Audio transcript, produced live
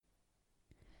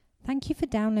Thank you for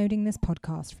downloading this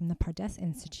podcast from the Pardes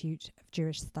Institute of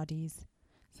Jewish Studies.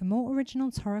 For more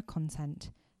original Torah content,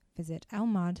 visit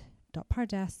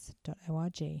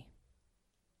elmad.pardes.org.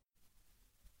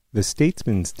 The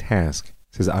statesman's task,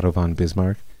 says Otto von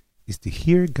Bismarck, is to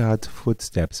hear God's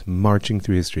footsteps marching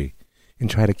through history and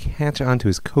try to catch on to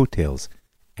his coattails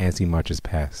as he marches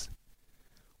past.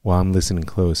 Well, I'm listening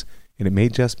close, and it may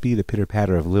just be the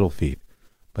pitter-patter of little feet,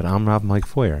 but I'm Rav Mike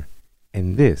Feuer,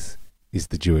 and this is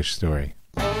The Jewish Story.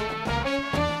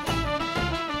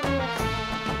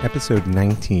 Episode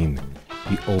 19,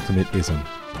 The Ultimate Ism.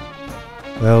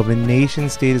 Well, the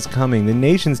nation-state is coming. The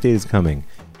nation-state is coming.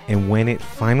 And when it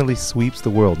finally sweeps the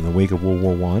world in the wake of World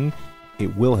War I,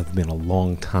 it will have been a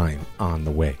long time on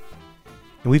the way.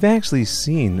 And we've actually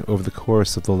seen over the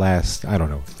course of the last,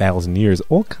 1,000 years,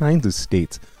 all kinds of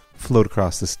states float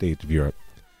across the stage of Europe.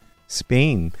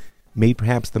 Spain made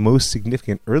perhaps the most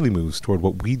significant early moves toward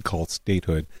what we'd call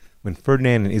statehood when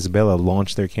Ferdinand and Isabella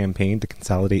launched their campaign to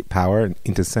consolidate power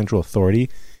into central authority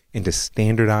and to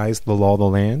standardize the law of the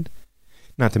land,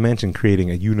 not to mention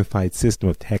creating a unified system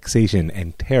of taxation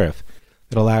and tariff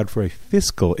that allowed for a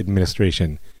fiscal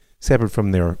administration separate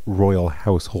from their royal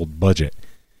household budget.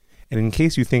 And in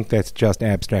case you think that's just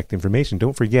abstract information,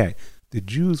 don't forget, the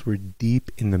Jews were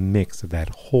deep in the mix of that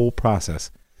whole process,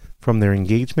 from their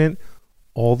engagement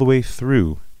all the way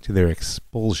through to their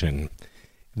expulsion.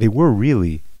 They were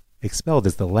really expelled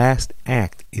as the last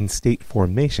act in state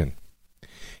formation.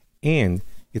 And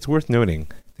it's worth noting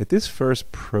that this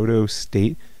first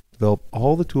proto-state developed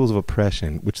all the tools of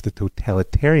oppression which the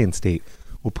totalitarian state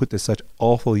will put to such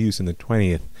awful use in the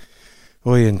 20th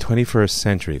and 21st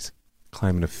centuries.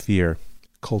 Climate of fear,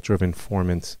 culture of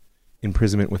informants,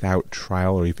 imprisonment without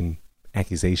trial or even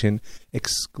accusation,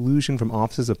 exclusion from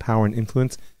offices of power and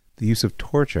influence, the use of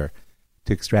torture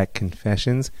to extract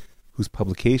confessions whose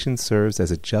publication serves as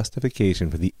a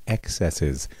justification for the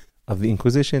excesses of the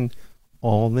Inquisition,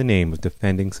 all in the name of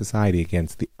defending society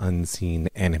against the unseen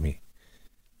enemy.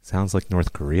 Sounds like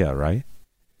North Korea, right?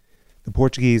 The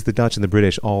Portuguese, the Dutch, and the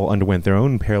British all underwent their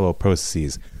own parallel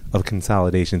processes of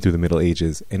consolidation through the Middle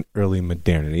Ages and early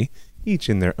modernity, each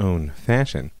in their own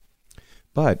fashion.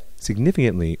 But,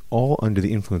 significantly, all under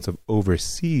the influence of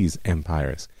overseas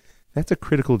empires. That's a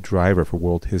critical driver for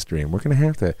world history, and we're going to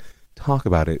have to talk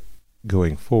about it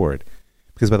going forward.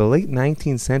 Because by the late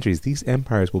 19th centuries, these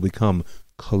empires will become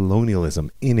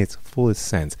colonialism in its fullest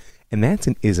sense, and that's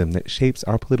an ism that shapes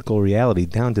our political reality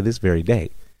down to this very day.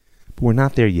 But we're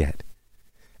not there yet.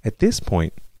 At this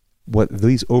point, what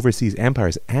these overseas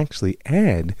empires actually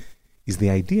add is the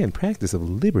idea and practice of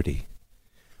liberty.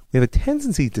 We have a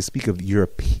tendency to speak of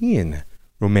European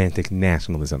romantic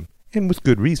nationalism, and with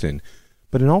good reason.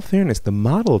 But in all fairness, the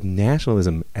model of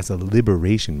nationalism as a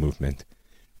liberation movement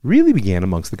really began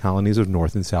amongst the colonies of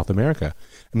North and South America.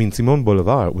 Simón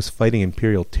Bolívar was fighting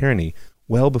imperial tyranny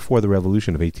well before the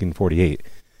Revolution of 1848,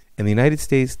 and the United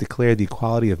States declared the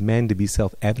equality of men to be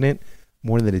self-evident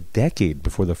more than a decade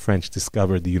before the French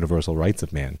discovered the universal rights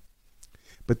of man.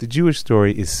 But the Jewish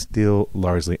story is still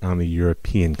largely on the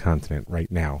European continent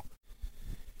right now.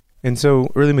 And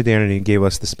so early modernity gave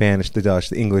us the Spanish, the Dutch,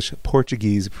 the English,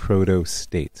 Portuguese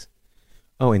proto-states.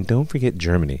 Oh, and don't forget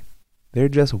Germany. They're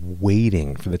just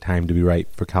waiting for the time to be right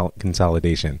for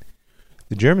consolidation.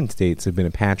 The German states have been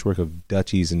a patchwork of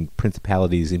duchies and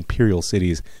principalities, imperial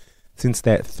cities, since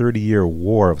that 30-year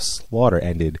war of slaughter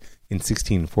ended in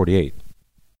 1648.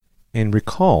 And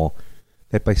recall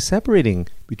that by separating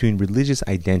between religious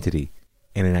identity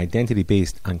and an identity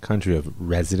based on country of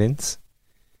residence,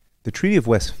 the Treaty of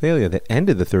Westphalia that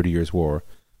ended the 30 Years' War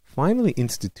finally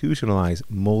institutionalized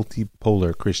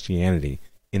multipolar Christianity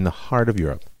in the heart of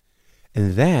Europe.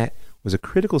 And that was a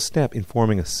critical step in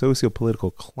forming a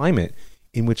socio-political climate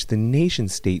in which the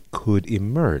nation-state could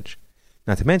emerge,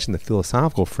 not to mention the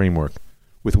philosophical framework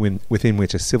within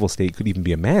which a civil state could even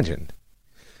be imagined.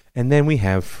 And then we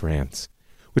have France,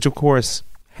 which of course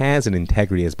has an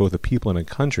integrity as both a people and a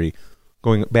country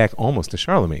going back almost to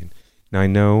Charlemagne. Now I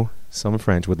know some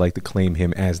French would like to claim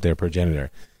him as their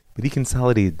progenitor, but he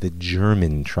consolidated the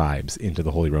German tribes into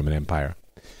the Holy Roman Empire.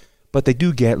 But they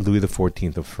do get Louis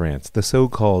XIV of France, the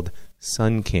so-called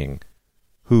Sun King,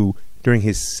 who, during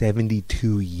his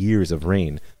 72 years of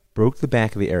reign, broke the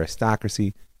back of the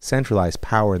aristocracy, centralized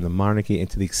power in the monarchy, and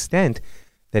to the extent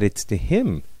that it's to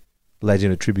him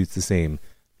legend attributes the same,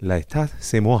 L'État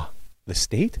c'est moi, the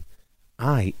state?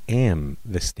 I am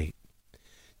the state.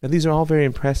 Now these are all very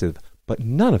impressive, but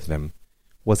none of them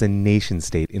was a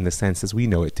nation-state in the sense as we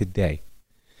know it today.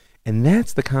 And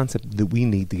that's the concept that we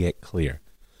need to get clear.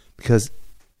 Because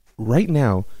right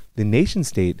now, the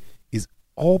nation-state is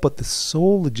all but the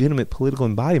sole legitimate political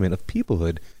embodiment of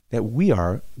peoplehood that we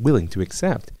are willing to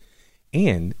accept.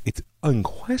 And it's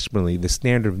unquestionably the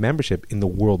standard of membership in the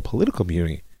world political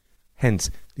community. Hence,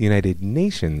 the United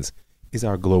Nations is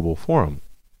our global forum.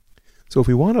 So if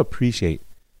we want to appreciate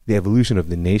the evolution of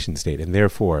the nation state, and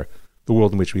therefore the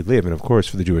world in which we live, and of course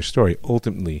for the Jewish story,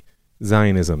 ultimately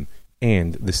Zionism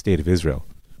and the State of Israel,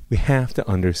 we have to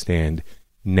understand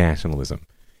nationalism.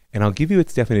 And I'll give you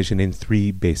its definition in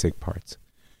 3 basic parts.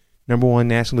 Number 1,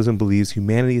 nationalism believes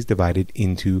humanity is divided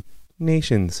into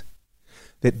nations.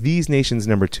 That these nations,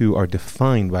 number 2, are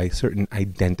defined by certain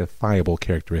identifiable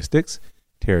characteristics,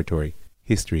 territory,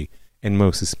 history, and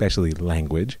most especially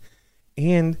language.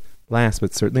 And last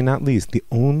but certainly not least, the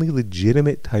only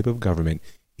legitimate type of government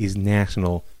is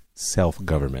national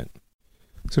self-government.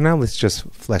 So now let's just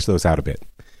flesh those out a bit.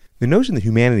 The notion that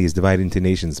humanity is divided into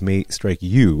nations may strike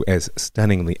you as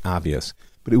stunningly obvious,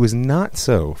 but it was not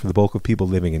so for the bulk of people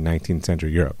living in 19th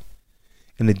century Europe.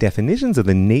 And the definitions of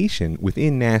the nation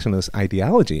within nationalist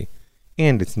ideology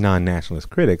and its non-nationalist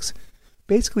critics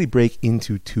basically break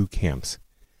into 2 camps,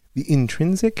 the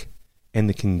intrinsic and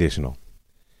the conditional.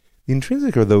 The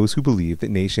intrinsic are those who believe that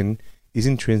nation is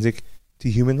intrinsic to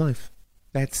human life.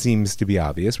 That seems to be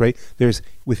obvious, right? There's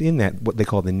within that what they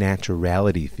call the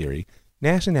naturality theory.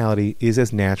 Nationality is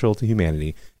as natural to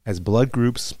humanity as blood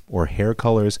groups or hair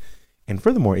colors, and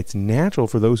furthermore, it's natural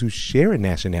for those who share a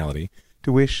nationality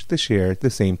to wish to share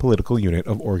the same political unit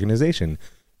of organization.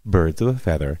 Birds of a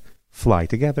feather fly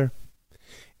together.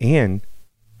 And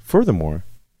furthermore,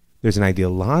 there's an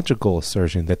ideological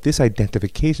assertion that this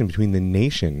identification between the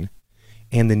nation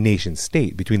and the nation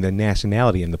state, between the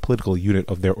nationality and the political unit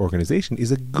of their organization,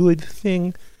 is a good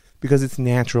thing because it's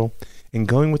natural, and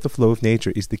going with the flow of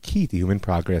nature is the key to human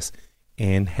progress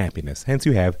and happiness. Hence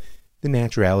you have the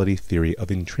naturality theory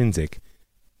of intrinsic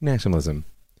nationalism.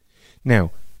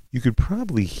 Now, you could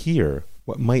probably hear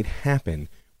what might happen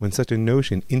when such a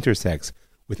notion intersects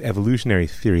with evolutionary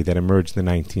theory that emerged in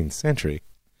the 19th century.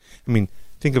 I mean,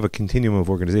 think of a continuum of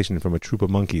organization from a troop of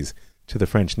monkeys to the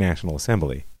French National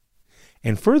Assembly.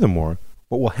 And furthermore,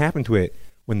 what will happen to it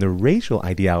when the racial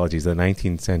ideologies of the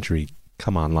 19th century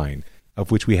come online,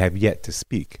 of which we have yet to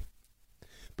speak.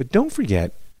 But don't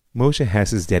forget Moshe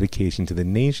Hess's dedication to the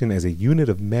nation as a unit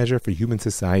of measure for human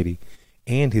society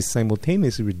and his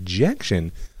simultaneous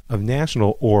rejection of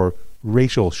national or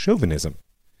racial chauvinism.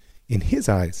 In his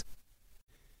eyes,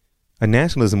 a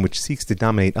nationalism which seeks to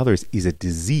dominate others is a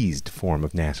diseased form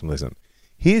of nationalism.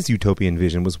 His utopian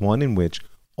vision was one in which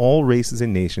all races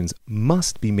and nations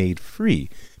must be made free,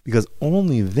 because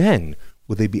only then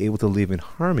will they be able to live in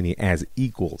harmony as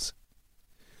equals.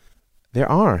 There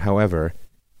are, however,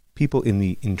 people in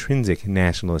the intrinsic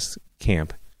nationalist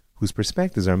camp whose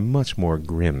perspectives are much more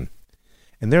grim,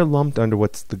 and they're lumped under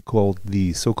what's called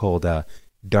the so-called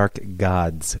dark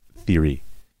gods theory,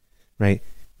 right?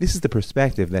 This is the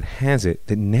perspective that has it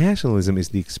that nationalism is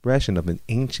the expression of an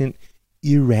ancient,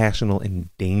 irrational, and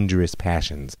dangerous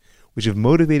passions which have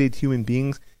motivated human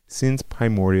beings since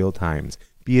primordial times,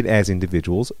 be it as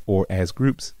individuals or as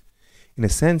groups. In a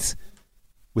sense,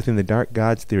 within the dark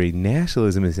gods theory,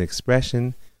 nationalism is an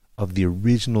expression of the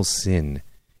original sin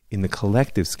in the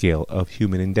collective scale of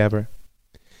human endeavor.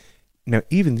 Now,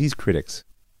 even these critics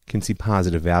can see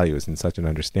positive values in such an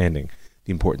understanding,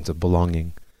 the importance of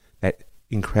belonging, that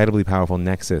incredibly powerful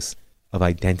nexus of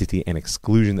identity and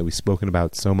exclusion that we've spoken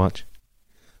about so much.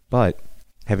 But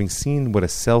having seen what a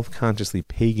self-consciously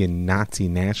pagan Nazi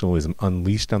nationalism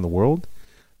unleashed on the world,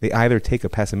 they either take a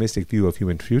pessimistic view of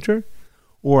human future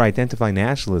or identify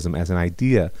nationalism as an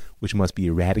idea which must be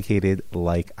eradicated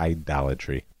like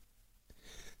idolatry.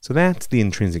 So that's the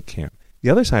intrinsic camp.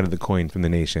 The other side of the coin from the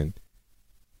nation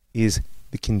is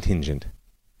the contingent.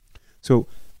 So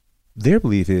their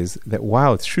belief is that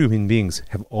while it's true human beings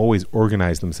have always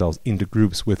organized themselves into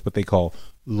groups with what they call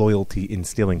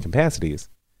loyalty-instilling capacities,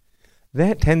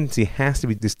 that tendency has to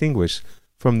be distinguished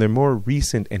from their more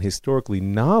recent and historically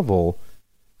novel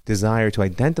desire to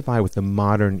identify with the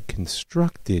modern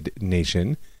constructed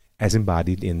nation as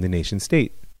embodied in the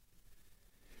nation-state.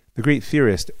 The great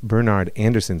theorist Bernard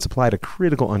Anderson supplied a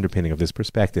critical underpinning of this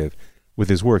perspective with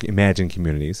his work Imagine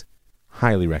Communities,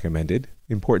 highly recommended,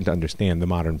 important to understand the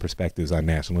modern perspectives on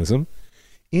nationalism,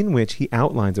 in which he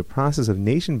outlines a process of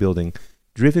nation-building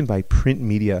driven by print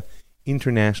media,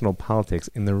 international politics,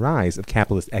 and the rise of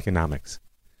capitalist economics.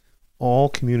 All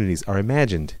communities are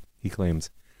imagined, he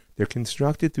claims. They're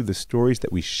constructed through the stories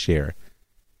that we share,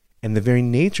 and the very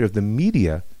nature of the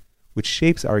media which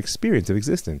shapes our experience of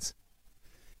existence.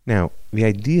 Now, the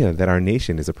idea that our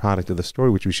nation is a product of the story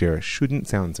which we share shouldn't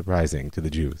sound surprising to the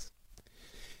Jews.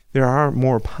 There are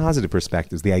more positive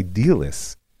perspectives, the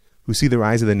idealists, who see the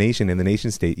rise of the nation and the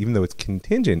nation state, even though it's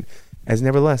contingent, as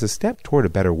nevertheless a step toward a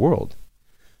better world.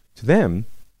 To them,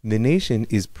 the nation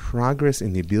is progress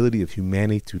in the ability of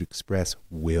humanity to express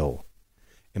will.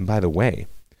 And by the way,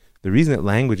 the reason that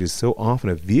language is so often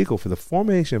a vehicle for the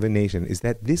formation of a nation is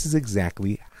that this is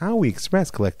exactly how we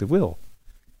express collective will.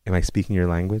 Am I speaking your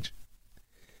language?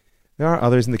 There are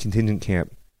others in the contingent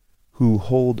camp who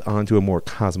hold on to a more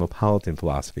cosmopolitan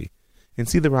philosophy and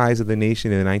see the rise of the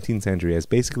nation in the 19th century as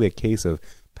basically a case of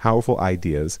powerful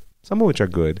ideas, some of which are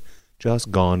good, just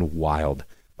gone wild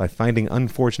by finding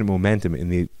unfortunate momentum in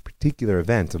the particular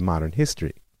events of modern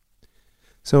history.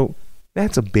 So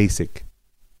that's a basic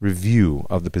review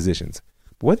of the positions.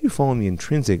 But whether you fall in the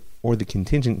intrinsic or the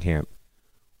contingent camp,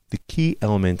 the key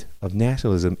element of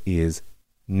nationalism is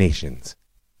nations.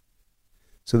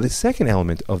 So the second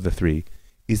element of the three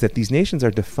is that these nations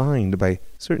are defined by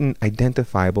certain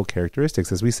identifiable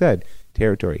characteristics, as we said,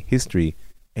 territory, history,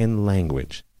 and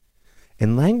language.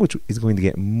 And language is going to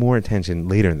get more attention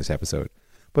later in this episode.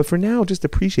 But for now, just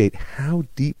appreciate how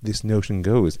deep this notion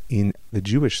goes in the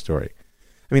Jewish story.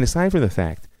 I mean, aside from the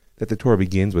fact that the Torah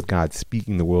begins with God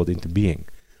speaking the world into being,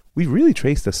 we really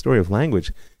trace the story of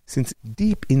language since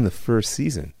deep in the first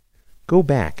season. Go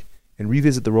back and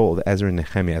revisit the role of Ezra and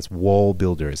Nehemiah as wall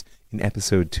builders in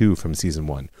episode 2 from season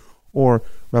 1, or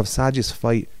Rav Saji's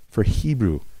fight for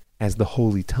Hebrew as the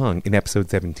holy tongue in episode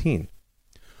 17.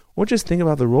 Or just think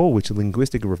about the role which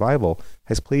linguistic revival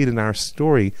has played in our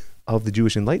story of the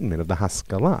Jewish Enlightenment, of the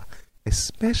Haskalah,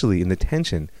 especially in the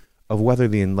tension of whether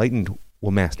the enlightened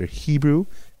will master Hebrew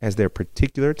as their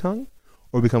particular tongue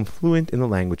or become fluent in the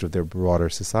language of their broader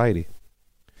society.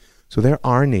 So there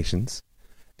are nations,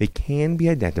 they can be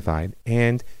identified,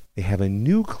 and they have a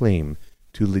new claim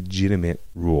to legitimate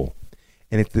rule.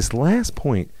 And it's this last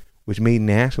point which made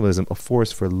nationalism a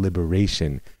force for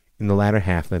liberation in the latter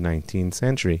half of the 19th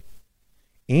century,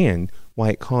 and why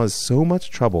it caused so much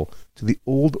trouble to the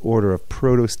old order of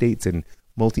proto-states and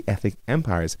multi-ethnic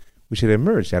empires which had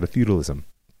emerged out of feudalism.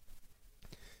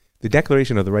 The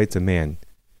Declaration of the Rights of Man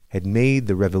had made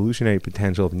the revolutionary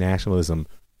potential of nationalism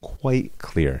quite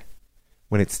clear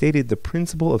when it stated the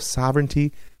principle of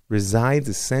sovereignty resides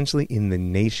essentially in the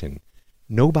nation.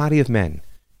 No body of men,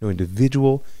 no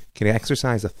individual can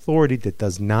exercise authority that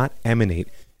does not emanate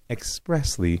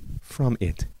expressly from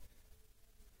it.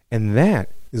 And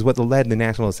that is what led the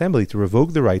National Assembly to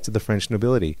revoke the rights of the French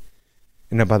nobility.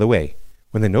 And now, by the way,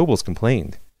 when the nobles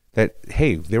complained that,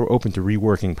 hey, they were open to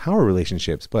reworking power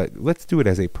relationships, but let's do it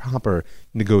as a proper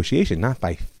negotiation, not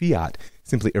by fiat,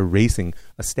 simply erasing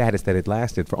a status that had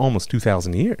lasted for almost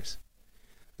 2,000 years.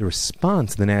 The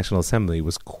response of the National Assembly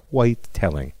was quite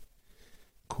telling.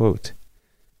 Quote,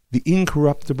 "The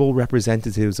incorruptible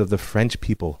representatives of the French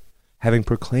people, having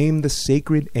proclaimed the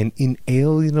sacred and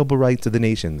inalienable rights of the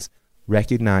nations,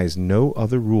 recognize no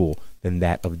other rule than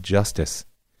that of justice.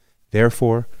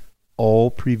 Therefore,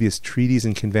 all previous treaties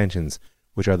and conventions,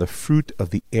 which are the fruit of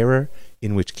the error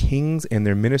in which kings and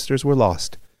their ministers were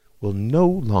lost, will no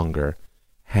longer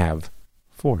have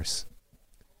force."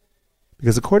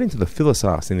 Because according to the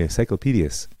Philosophes and the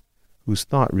Encyclopedists, whose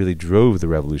thought really drove the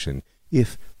revolution,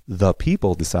 if the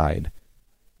people decide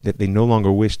that they no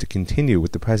longer wish to continue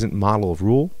with the present model of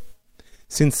rule,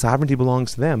 since sovereignty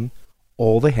belongs to them,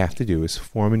 all they have to do is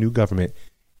form a new government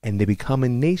and they become a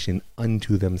nation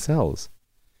unto themselves.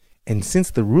 And since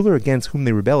the ruler against whom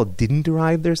they rebelled didn't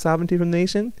derive their sovereignty from the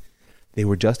nation, they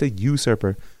were just a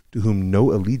usurper to whom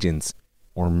no allegiance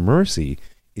or mercy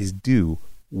is due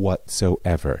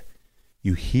whatsoever.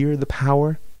 You hear the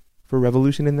power for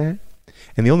revolution in that?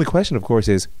 And the only question, of course,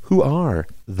 is who are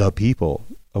the people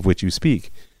of which you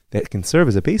speak that can serve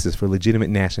as a basis for legitimate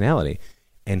nationality,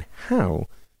 and how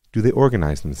do they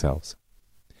organize themselves?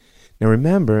 Now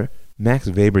remember Max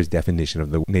Weber's definition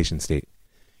of the nation state.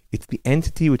 It's the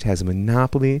entity which has a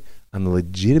monopoly on the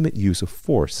legitimate use of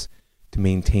force to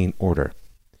maintain order.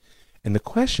 And the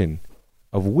question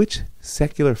of which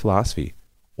secular philosophy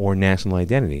or national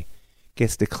identity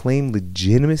gets to claim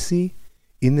legitimacy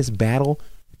in this battle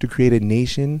to create a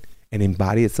nation and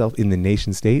embody itself in the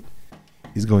nation state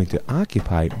is going to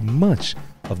occupy much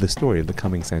of the story of the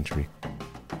coming century.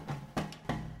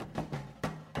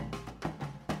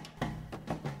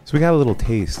 So we got a little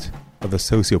taste of the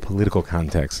socio-political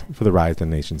context for the rise of the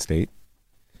nation state.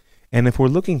 And if we're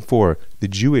looking for the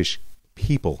Jewish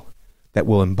people that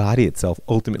will embody itself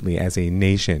ultimately as a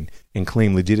nation and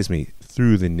claim legitimacy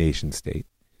through the nation state,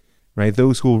 right?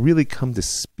 Those who will really come to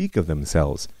speak of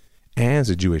themselves as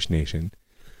a Jewish nation,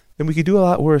 then we could do a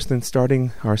lot worse than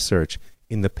starting our search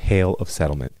in the Pale of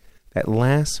Settlement, that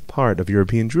last part of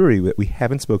European Jewry that we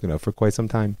haven't spoken of for quite some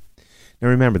time. Now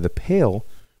remember, the Pale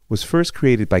was first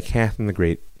created by Catherine the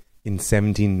Great in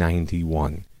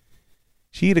 1791.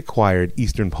 She had acquired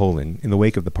eastern Poland in the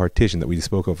wake of the partition that we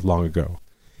spoke of long ago.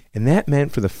 And that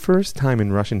meant for the first time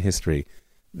in Russian history,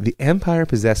 the empire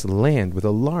possessed land with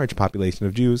a large population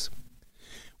of Jews,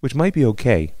 which might be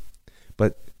okay,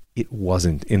 but it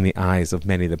wasn't in the eyes of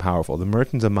many of the powerful. The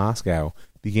merchants of Moscow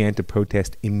began to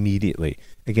protest immediately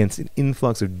against an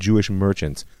influx of Jewish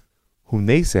merchants, whom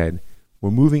they said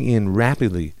were moving in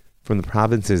rapidly from the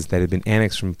provinces that had been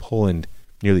annexed from Poland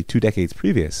nearly 2 decades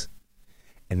previous.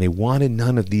 And they wanted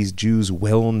none of these Jews'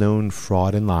 well-known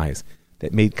fraud and lies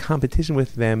that made competition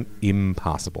with them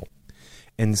impossible.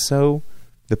 And so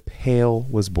the Pale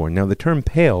was born. Now, the term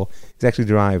Pale is actually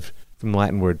derived from the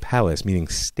Latin word palus, meaning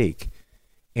stake,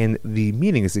 and the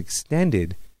meaning is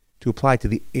extended to apply to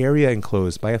the area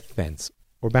enclosed by a fence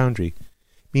or boundary,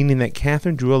 meaning that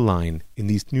Catherine drew a line in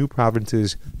these new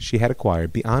provinces she had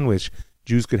acquired beyond which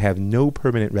Jews could have no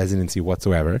permanent residency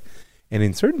whatsoever, and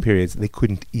in certain periods they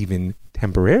couldn't even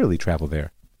temporarily travel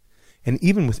there. And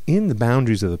even within the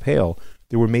boundaries of the Pale,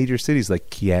 there were major cities like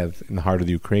Kiev in the heart of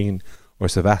the Ukraine or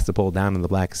Sevastopol down in the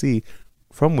Black Sea,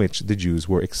 from which the Jews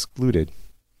were excluded.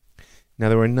 Now,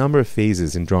 there were a number of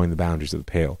phases in drawing the boundaries of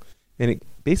the Pale, and it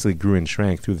basically grew and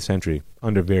shrank through the century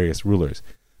under various rulers.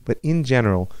 But in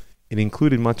general, it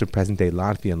included much of present-day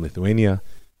Latvia and Lithuania,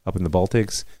 up in the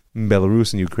Baltics,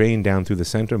 Belarus and Ukraine down through the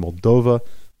center, Moldova,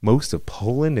 most of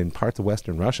Poland, and parts of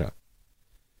western Russia.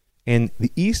 And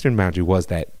the eastern boundary was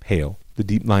that Pale, the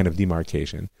deep line of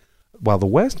demarcation, while the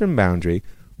western boundary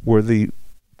were the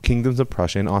kingdoms of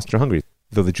Prussia and Austria-Hungary,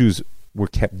 though the Jews were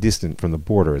kept distant from the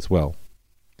border as well.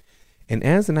 And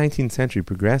as the 19th century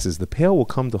progresses, the Pale will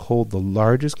come to hold the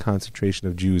largest concentration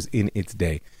of Jews in its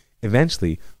day,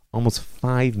 eventually almost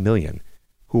 5 million,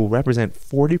 who will represent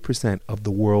 40% of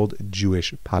the world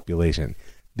Jewish population.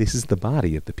 This is the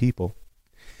body of the people.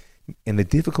 And the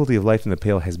difficulty of life in the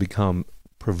Pale has become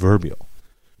proverbial.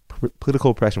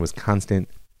 Political oppression was constant,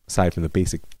 aside from the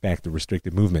basic fact of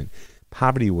restricted movement.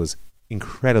 Poverty was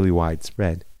incredibly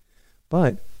widespread.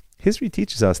 But history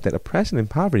teaches us that oppression and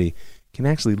poverty can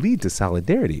actually lead to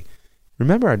solidarity.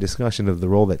 Remember our discussion of the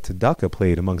role that tzedakah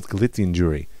played amongst Galician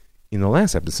Jewry in the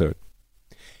last episode.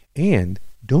 And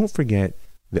don't forget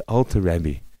the Alter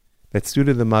Rebbe, that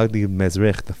student of the Magdi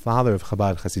Mezrich, the father of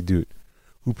Chabad Hasidut,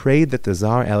 who prayed that the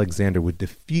Tsar Alexander would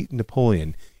defeat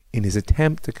Napoleon in his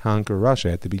attempt to conquer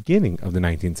Russia at the beginning of the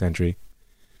 19th century.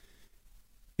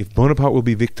 If Bonaparte will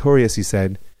be victorious, he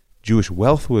said, Jewish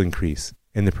wealth will increase,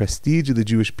 and the prestige of the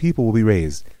Jewish people will be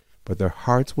raised, but their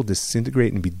hearts will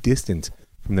disintegrate and be distant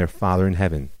from their Father in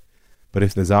heaven. But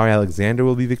if the Tsar Alexander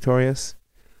will be victorious,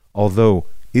 although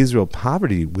Israel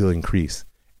poverty will increase,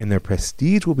 and their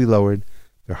prestige will be lowered,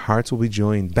 their hearts will be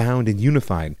joined, bound, and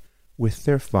unified with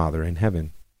their Father in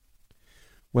heaven.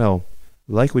 Well,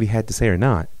 like what he had to say or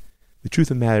not, the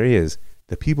truth of the matter is,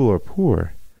 the people are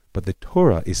poor, but the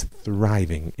Torah is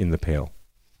thriving in the Pale.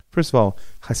 First of all,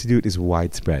 Hasidut is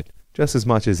widespread, just as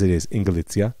much as it is in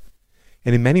Galicia.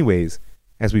 And in many ways,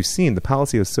 as we've seen, the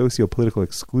policy of socio-political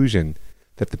exclusion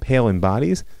that the Pale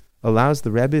embodies allows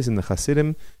the Rebbes and the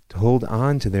Hasidim to hold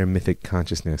on to their mythic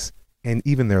consciousness and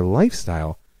even their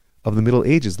lifestyle of the Middle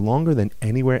Ages longer than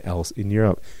anywhere else in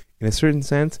Europe. In a certain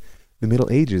sense, the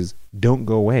Middle Ages don't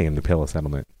go away in the Pale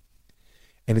settlement.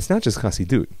 And it's not just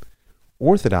Hasidut.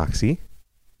 Orthodoxy,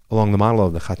 along the model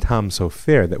of the Khatam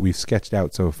Sofer that we've sketched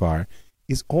out so far,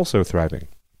 is also thriving.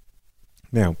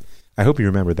 Now, I hope you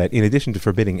remember that in addition to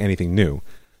forbidding anything new,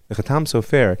 the Khatam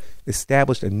Sofer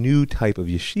established a new type of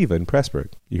yeshiva in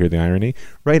Pressburg. You hear the irony?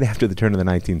 Right after the turn of the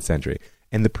 19th century.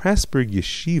 And the Pressburg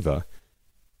yeshiva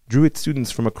drew its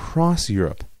students from across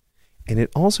Europe, and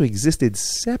it also existed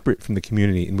separate from the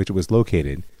community in which it was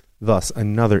located, thus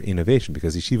another innovation,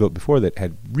 because yeshiva before that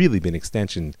had really been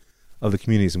extension of the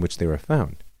communities in which they were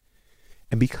found.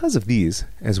 And because of these,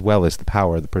 as well as the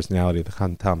power of the personality of the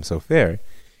Khatam Sofer,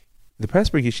 the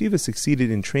Pressburg yeshiva succeeded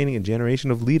in training a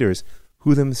generation of leaders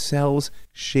who themselves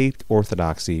shaped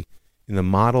orthodoxy in the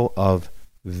model of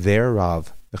their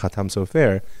Rav, the Khatam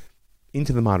Sofer,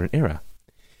 into the modern era.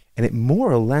 And at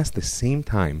more or less the same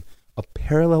time, a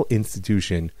parallel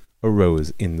institution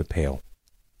arose in the Pale.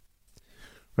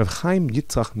 Rav Chaim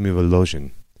Yitzchak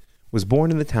Mivolozhin was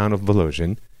born in the town of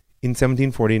Volozhin in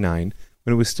 1749,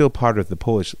 when it was still part of the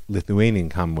Polish-Lithuanian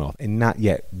Commonwealth and not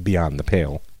yet beyond the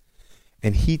Pale.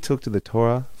 And he took to the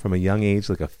Torah from a young age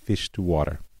like a fish to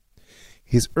water.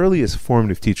 His earliest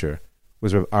formative teacher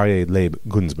was Rav Aryeh Leib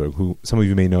Gunsberg, who some of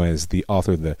you may know as the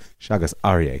author of the Shagas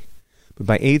Aryeh. But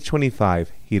by age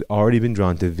 25, he had already been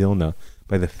drawn to Vilna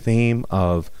by the fame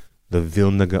of the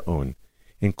Vilna Gaon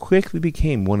and quickly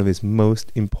became one of his most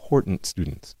important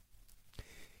students.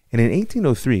 And in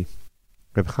 1803,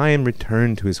 Reb Chaim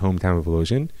returned to his hometown of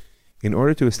Volozhin in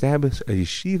order to establish a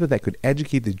yeshiva that could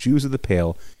educate the Jews of the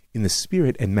Pale in the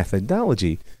spirit and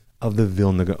methodology of the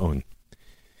Vilna Gaon.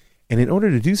 And in order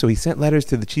to do so, he sent letters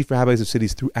to the chief rabbis of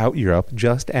cities throughout Europe,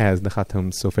 just as the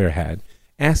Chatam Sofer had,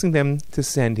 asking them to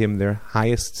send him their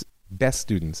highest, best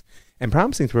students, and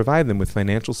promising to provide them with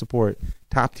financial support,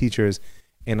 top teachers,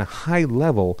 and a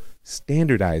high-level,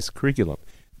 standardized curriculum.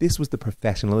 This was the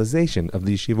professionalization of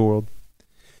the yeshiva world.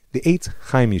 The Eitz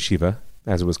Chaim Yeshiva,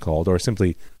 as it was called, or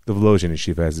simply the Volozhin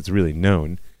Yeshiva as it's really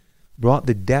known, brought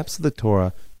the depths of the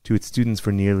Torah to its students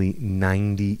for nearly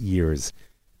 90 years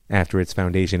after its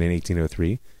foundation in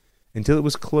 1803, until it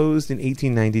was closed in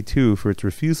 1892 for its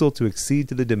refusal to accede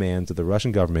to the demands of the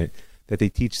Russian government that they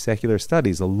teach secular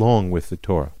studies along with the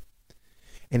Torah.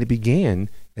 And it began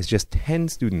as just 10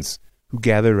 students who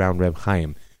gathered around Reb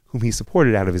Chaim, whom he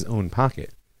supported out of his own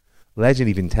pocket. Legend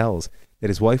even tells that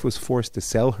his wife was forced to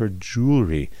sell her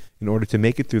jewelry in order to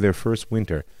make it through their first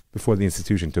winter before the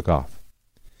institution took off.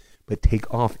 But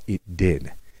take off it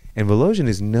did. And Volozhin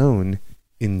is known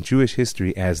in Jewish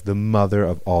history as the mother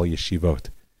of all yeshivot.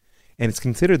 And it's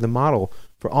considered the model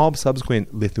for all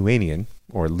subsequent Lithuanian,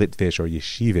 or Litvish, or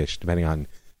Yeshivish, depending on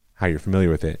how you're familiar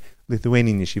with it,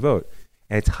 Lithuanian yeshivot.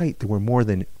 At its height, there were more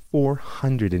than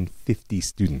 450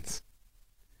 students.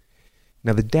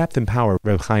 Now, the depth and power of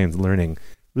Reb Chaim's learning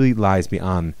really lies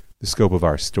beyond the scope of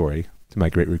our story, to my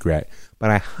great regret, but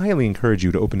I highly encourage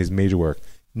you to open his major work,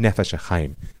 Nefesh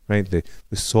HaChaim, right?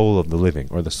 The soul of the living,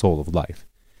 or the soul of life.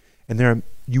 And there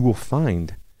you will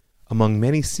find, among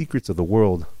many secrets of the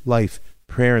world, life,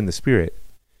 prayer, and the spirit,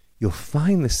 you'll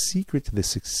find the secret to the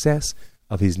success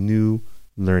of his new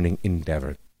learning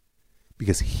endeavor.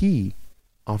 Because he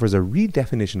offers a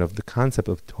redefinition of the concept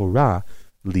of Torah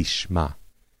lishma,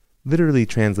 literally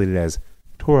translated as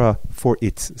Torah for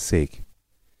its sake.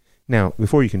 Now,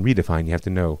 before you can redefine, you have to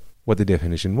know what the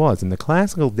definition was. And the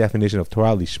classical definition of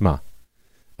Torah lishma,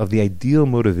 of the ideal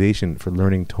motivation for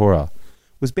learning Torah,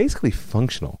 was basically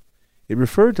functional. It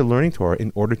referred to learning Torah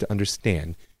in order to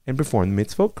understand and perform the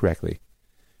mitzvot correctly.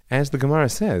 As the Gemara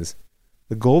says,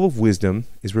 the goal of wisdom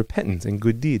is repentance and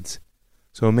good deeds.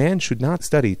 So a man should not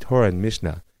study Torah and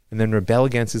Mishnah and then rebel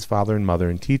against his father and mother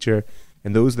and teacher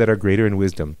and those that are greater in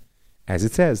wisdom. As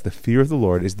it says, the fear of the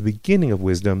Lord is the beginning of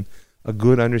wisdom. A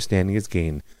good understanding is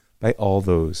gained by all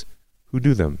those who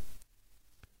do them.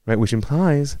 Right? Which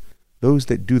implies those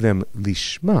that do them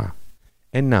lishma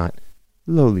and not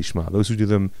lo lishma. Those who do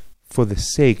them for the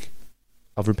sake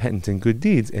of repentance and good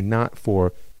deeds and not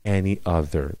for any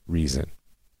other reason.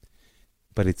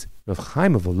 But it's Reb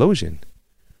Chaim of Volozhin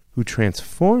who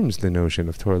transforms the notion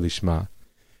of Torah lishma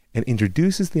and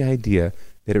introduces the idea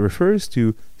that it refers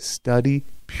to study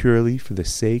purely for the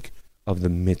sake of the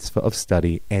mitzvah of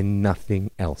study and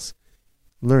nothing else,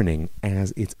 learning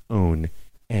as its own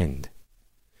end.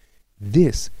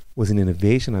 This was an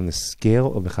innovation on the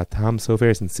scale of the Chatam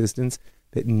Sofer's insistence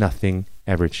that nothing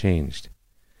ever changed,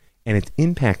 and its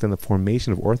impact on the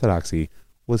formation of orthodoxy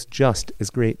was just as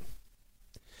great.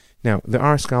 Now, there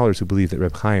are scholars who believe that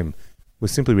Reb Chaim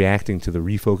was simply reacting to the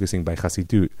refocusing by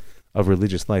Chassidut of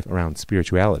religious life around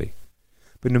spirituality.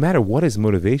 But no matter what his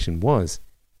motivation was,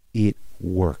 it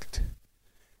worked.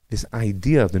 This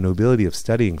idea of the nobility of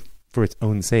studying for its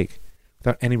own sake,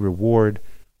 without any reward,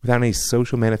 without any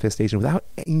social manifestation, without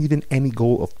even any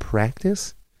goal of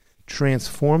practice,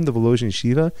 transformed the Volozhin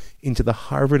Yeshiva into the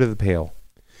Harvard of the Pale.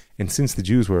 And since the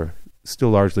Jews were still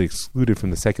largely excluded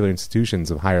from the secular institutions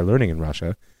of higher learning in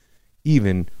Russia,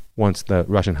 even once the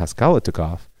Russian Haskalah took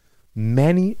off,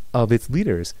 many of its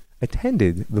leaders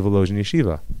attended the Volozhin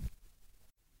Yeshiva.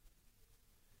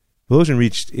 Volozhin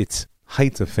reached its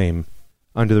heights of fame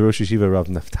under the Rosh Yeshiva Rav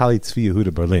Naftali Tzvi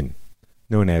Yehuda Berlin,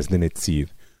 known as the Netziv,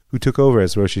 who took over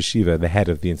as Rosh Yeshiva, the head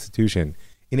of the institution,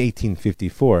 in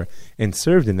 1854 and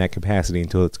served in that capacity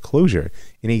until its closure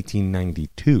in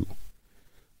 1892.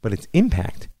 But its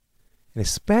impact, and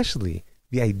especially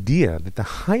the idea that the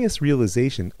highest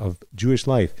realization of Jewish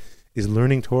life is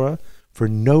learning Torah for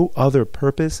no other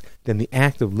purpose than the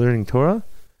act of learning Torah,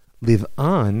 live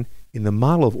on in the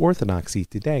model of orthodoxy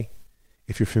today.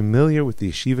 If you're familiar with the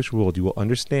yeshivish world, you will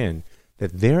understand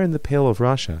that there in the Pale of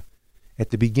Russia, at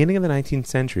the beginning of the 19th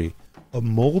century, a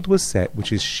mold was set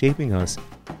which is shaping us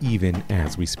even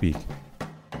as we speak.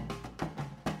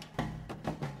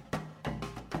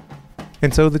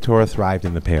 And so the Torah thrived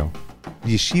in the Pale.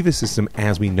 The yeshiva system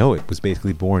as we know it was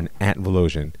basically born at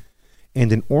Volozhin,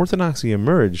 and an orthodoxy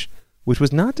emerged which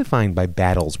was not defined by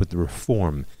battles with the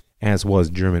Reform as was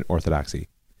German Orthodoxy.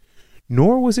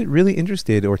 Nor was it really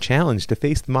interested or challenged to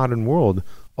face the modern world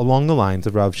along the lines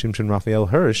of Rav Shimshon Raphael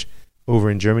Hirsch over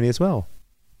in Germany as well.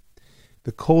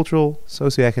 The cultural,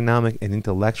 socioeconomic, and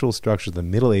intellectual structures of the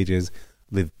Middle Ages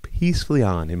lived peacefully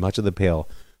on in much of the Pale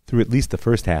through at least the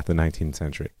first half of the 19th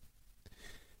century.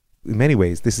 In many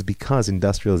ways, this is because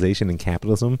industrialization and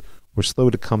capitalism were slow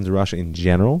to come to Russia in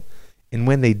general, and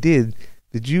when they did,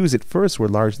 the Jews at first were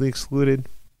largely excluded.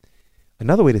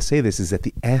 Another way to say this is that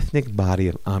the ethnic body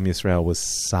of Am Yisrael was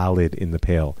solid in the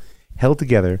Pale, held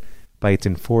together by its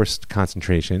enforced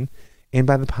concentration and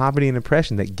by the poverty and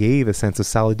oppression that gave a sense of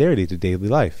solidarity to daily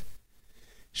life.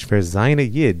 Shver Zayin a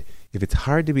Yid, if it's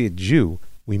hard to be a Jew,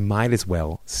 we might as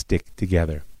well stick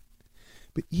together.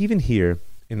 But even here,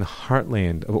 in the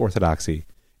heartland of Orthodoxy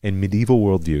and medieval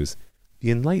worldviews,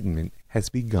 the Enlightenment has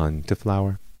begun to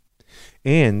flower.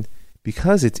 And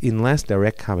because it's in less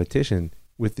direct competition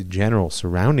with the general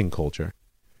surrounding culture,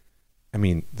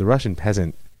 the Russian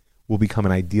peasant will become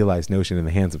an idealized notion in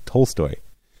the hands of Tolstoy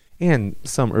and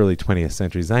some early 20th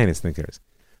century Zionist thinkers.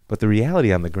 But the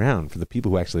reality on the ground for the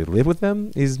people who actually live with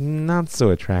them is not so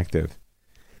attractive.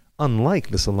 Unlike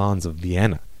the salons of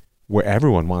Vienna, where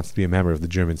everyone wants to be a member of the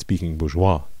German-speaking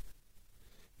bourgeois.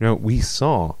 Now, we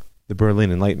saw the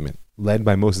Berlin Enlightenment, led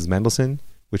by Moses Mendelssohn,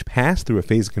 which passed through a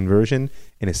phase of conversion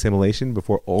and assimilation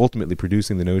before ultimately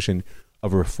producing the notion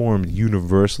of a reformed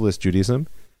universalist Judaism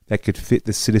that could fit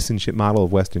the citizenship model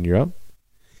of Western Europe.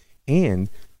 And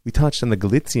we touched on the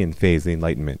Galician phase of the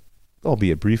Enlightenment,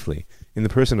 albeit briefly, in the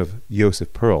person of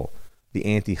Joseph Pearl, the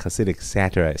anti-Hasidic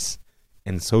satirist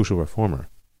and social reformer.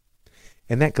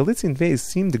 And that Galician phase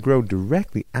seemed to grow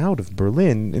directly out of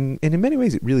Berlin, and in many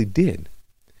ways it really did.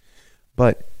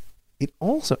 But it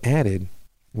also added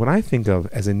what I think of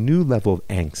as a new level of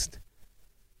angst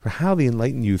for how the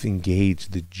enlightened youth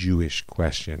engaged the Jewish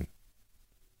question.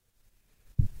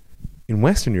 In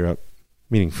Western Europe,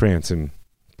 meaning France and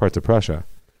parts of Prussia,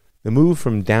 the move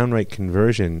from downright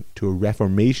conversion to a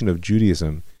reformation of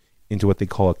Judaism into what they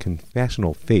call a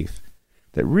confessional faith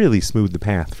that really smoothed the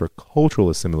path for cultural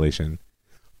assimilation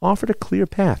offered a clear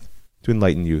path to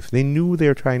enlightened youth. They knew they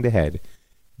were trying to head,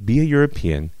 be a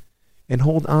European, and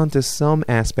hold on to some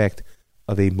aspect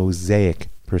of a Mosaic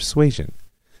persuasion.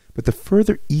 But the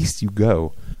further east you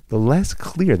go, the less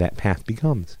clear that path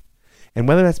becomes. And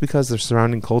whether that's because the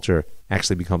surrounding culture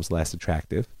actually becomes less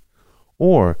attractive,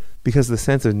 or because the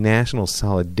sense of national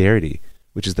solidarity,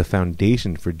 which is the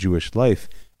foundation for Jewish life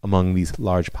among these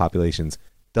large populations,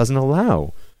 doesn't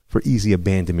allow for easy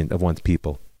abandonment of one's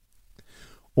people.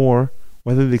 Or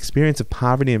whether the experience of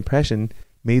poverty and oppression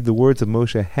made the words of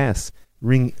Moshe Hess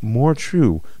ring more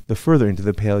true the further into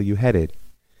the Pale you headed.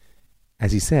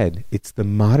 As he said, it's the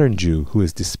modern Jew who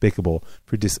is despicable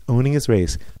for disowning his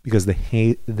race because the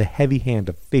heavy hand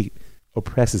of fate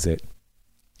oppresses it.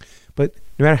 But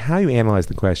no matter how you analyze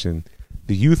the question,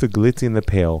 the youth of Galicia and the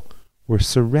Pale were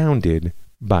surrounded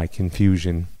by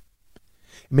confusion.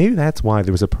 Maybe that's why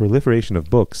there was a proliferation of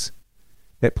books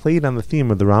that played on the theme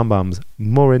of the Rambam's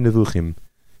Moreh Nevuchim,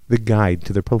 the guide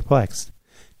to the perplexed.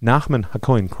 Nachman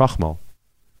HaKohen Krochmal,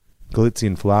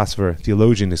 Galician philosopher,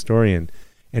 theologian, historian,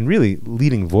 and really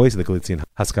leading voice of the Galician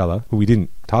Haskalah, who we didn't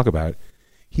talk about,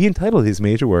 he entitled his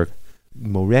major work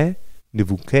Moreh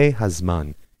Nevuchei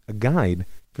Hazman, a guide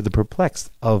for the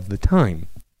perplexed of the time.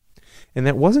 And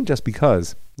that wasn't just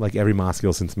because, like every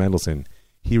Maskil since Mendelssohn,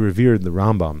 he revered the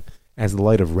Rambam as the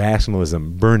light of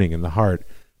rationalism burning in the heart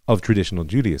of traditional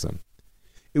Judaism.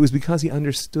 It was because he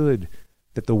understood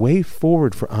that the way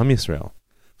forward for Am Yisrael,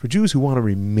 for Jews who want to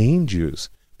remain Jews,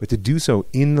 but to do so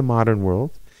in the modern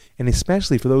world, and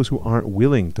especially for those who aren't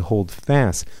willing to hold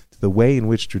fast to the way in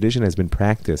which tradition has been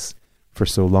practiced for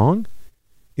so long,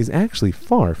 is actually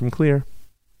far from clear.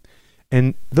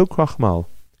 And though Krochmal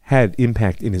had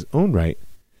impact in his own right,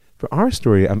 for our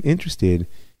story I'm interested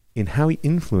in how he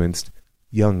influenced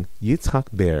young Yitzhak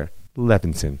Ber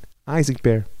Levinson, Isaac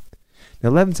Ber. Now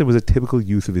Levinson was a typical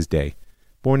youth of his day,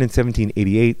 born in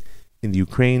 1788 in the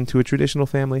Ukraine to a traditional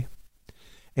family.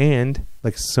 And,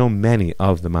 like so many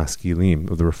of the Maskilim,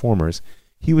 of the reformers,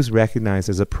 he was recognized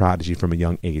as a prodigy from a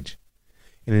young age.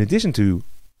 And in addition to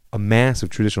a mass of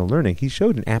traditional learning, he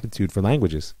showed an aptitude for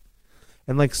languages.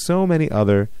 And like so many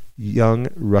other young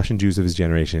Russian Jews of his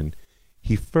generation,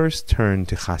 he first turned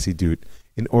to Chassidut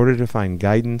in order to find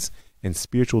guidance and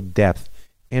spiritual depth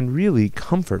and really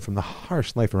comfort from the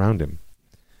harsh life around him.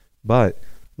 But,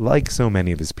 like so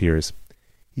many of his peers,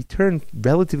 he turned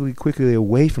relatively quickly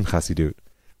away from Chassidut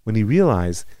when he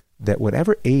realized that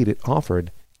whatever aid it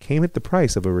offered came at the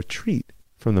price of a retreat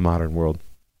from the modern world.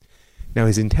 Now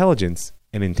his intelligence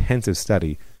and intensive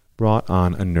study brought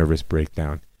on a nervous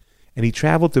breakdown. and he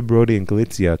traveled to Brody in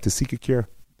Galicia to seek a cure.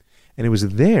 And it was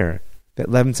there that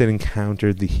Levinson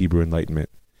encountered the Hebrew Enlightenment,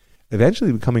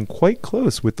 eventually becoming quite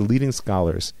close with the leading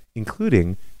scholars,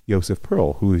 including Joseph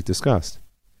Pearl, who we've discussed.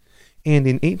 And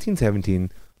in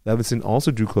 1817, Levinson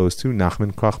also drew close to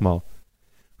Nachman Krochmal,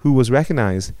 who was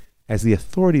recognized as the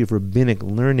authority of rabbinic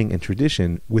learning and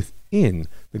tradition within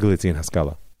the Galician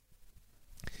Haskalah.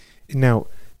 Now,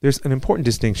 there's an important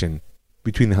distinction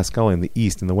between the Haskalah in the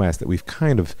East and the West that we've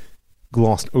kind of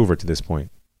glossed over to this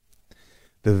point.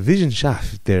 The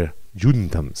Wissenschaft der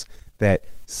Judentums, that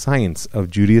science of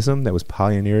Judaism that was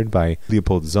pioneered by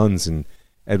Leopold Zunz and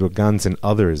Edward Ganz and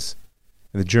others,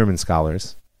 and the German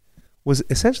scholars, was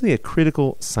essentially a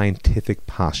critical scientific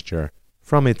posture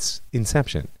from its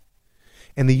inception.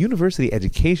 And the university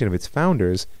education of its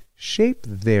founders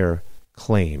shaped their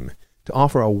claim to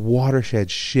offer a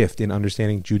watershed shift in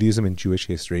understanding Judaism and Jewish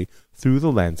history through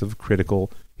the lens of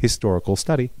critical historical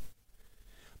study.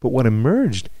 But what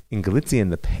emerged in Galicia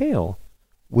and the Pale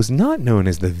was not known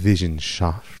as the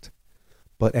Wissenschaft,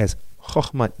 but as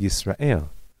Chochmat Yisrael,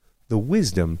 the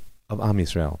wisdom of Am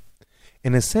Yisrael.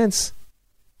 In a sense,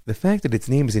 the fact that its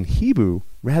name is in Hebrew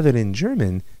rather than in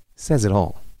German says it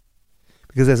all.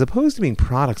 Because as opposed to being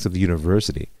products of the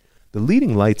university, the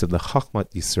leading lights of the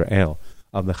Chochmat Yisrael,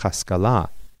 of the Haskalah,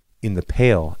 in the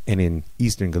Pale and in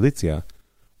Eastern Galicia,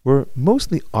 were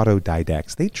mostly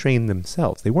autodidacts. They trained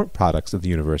themselves. They weren't products of the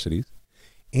universities.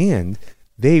 And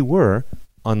they were,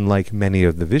 unlike many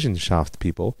of the Wissenschaft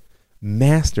people,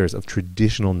 masters of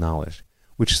traditional knowledge,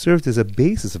 which served as a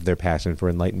basis of their passion for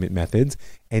Enlightenment methods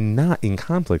and not in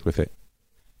conflict with it.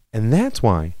 And that's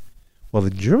why, while the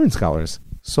German scholars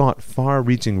sought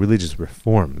far-reaching religious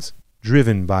reforms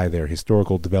driven by their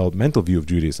historical developmental view of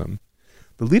Judaism,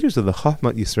 the leaders of the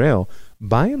Chochmat Yisrael,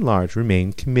 by and large,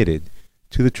 remained committed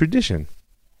to the tradition.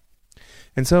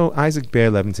 And so Isaac Bear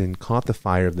Levinson caught the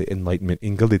fire of the Enlightenment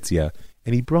in Galicia,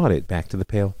 and he brought it back to the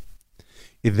Pale.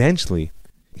 Eventually,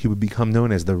 he would become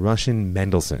known as the Russian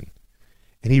Mendelssohn,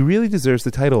 and he really deserves the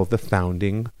title of the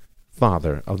founding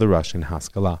father of the Russian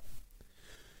Haskalah.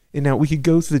 And now, we could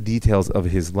go through the details of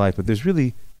his life, but there's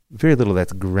really very little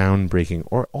that's groundbreaking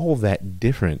or all that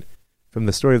different from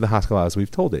the story of the Haskalah as we've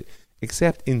told it,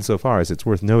 except insofar as it's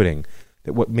worth noting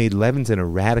that what made Levinson a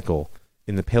radical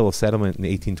in the Pale of Settlement in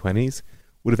the 1820s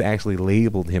would have actually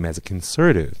labeled him as a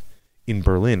conservative in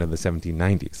Berlin of the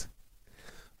 1790s.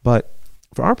 But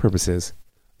for our purposes,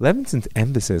 Levinson's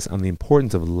emphasis on the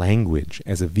importance of language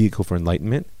as a vehicle for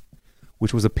enlightenment,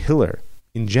 which was a pillar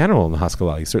in general in the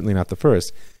Haskalah, certainly not the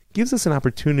first, gives us an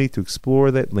opportunity to explore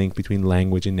that link between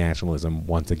language and nationalism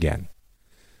once again.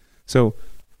 So,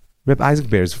 Reb Isaac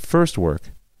Bear's first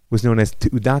work was known as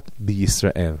Teudat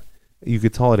B'Yisrael. You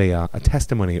could call it a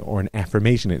testimony or an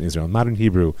affirmation in Israel. In modern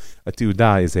Hebrew, a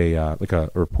teudah is like a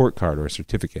report card or a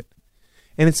certificate.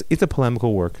 And it's a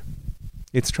polemical work.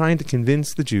 It's trying to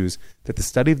convince the Jews that the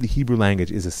study of the Hebrew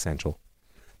language is essential,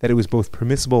 that it was both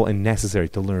permissible and necessary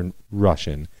to learn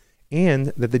Russian, and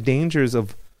that the dangers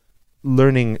of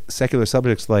learning secular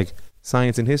subjects like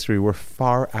science and history were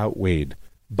far outweighed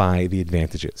by the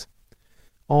advantages.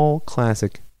 All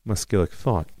classic Maskilic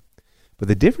thought. But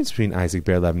the difference between Isaac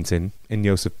Bear Levinson and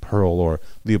Joseph Pearl or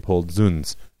Leopold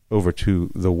Zunz over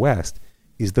to the West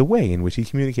is the way in which he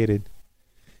communicated.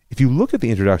 If you look at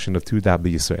the introduction of Teudat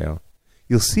B'Yisrael,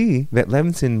 you'll see that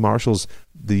Levinson marshals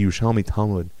the Yerushalmi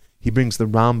Talmud. He brings the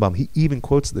Rambam. He even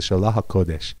quotes the Shalach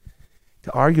HaKodesh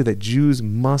to argue that Jews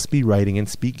must be writing and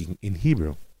speaking in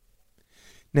Hebrew.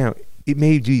 Now, it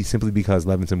may be simply because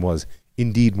Levinson was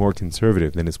indeed more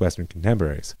conservative than his Western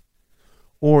contemporaries.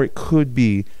 Or it could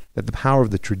be that the power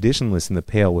of the traditionalists in the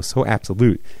Pale was so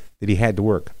absolute that he had to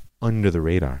work under the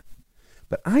radar.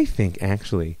 But I think,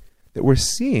 actually, that we're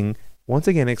seeing, once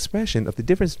again, an expression of the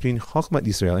difference between Chochmat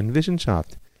Yisrael and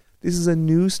Wissenschaft. This is a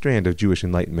new strand of Jewish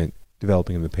enlightenment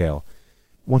developing in the Pale,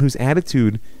 one whose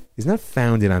attitude is not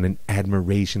founded on an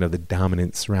admiration of the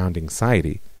dominant surrounding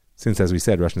society, since, as we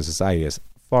said, Russian society is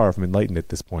far from enlightened at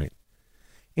this point.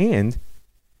 And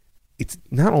it's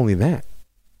not only that.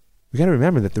 We've got to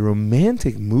remember that the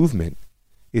Romantic movement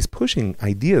is pushing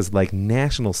ideas like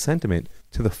national sentiment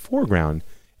to the foreground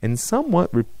and somewhat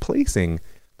replacing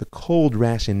the cold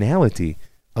rationality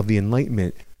of the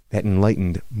Enlightenment that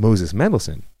enlightened Moses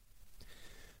Mendelssohn.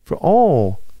 For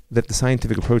all that the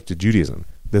scientific approach to Judaism,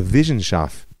 the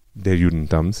Wissenschaft der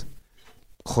Judentums,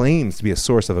 claims to be a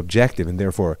source of objective and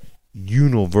therefore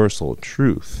universal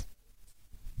truth,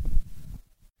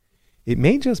 it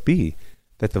may just be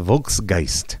that the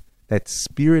Volksgeist, that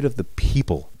spirit of the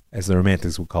people, as the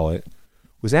Romantics would call it,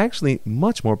 was actually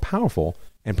much more powerful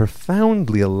and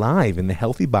profoundly alive in the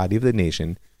healthy body of the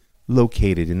nation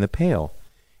located in the Pale.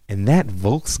 And that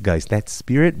Volksgeist, that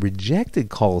spirit, rejected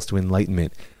calls to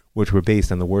enlightenment, which were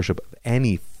based on the worship of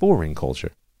any foreign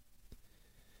culture.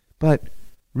 But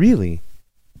really,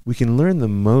 we can learn the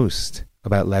most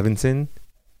about Levinson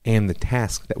and the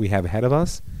task that we have ahead of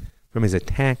us from his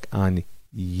attack on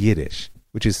Yiddish,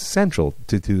 which is central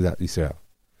to Teudat Yisrael.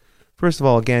 First of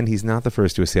all, again, he's not the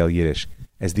first to assail Yiddish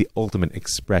as the ultimate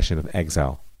expression of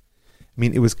exile. I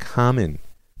mean, it was common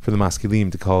for the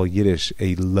Maskilim to call Yiddish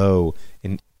a low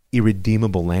and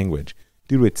irredeemable language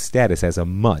due to its status as a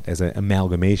mutt, as an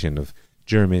amalgamation of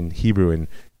German, Hebrew, and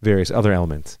various other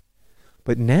elements.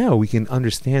 But now we can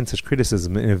understand such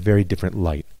criticism in a very different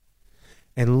light.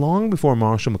 And long before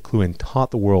Marshall McLuhan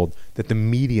taught the world that the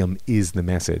medium is the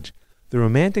message, the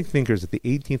Romantic thinkers of the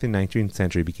 18th and 19th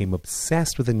century became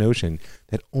obsessed with the notion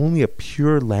that only a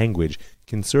pure language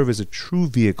can serve as a true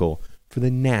vehicle for the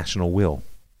national will.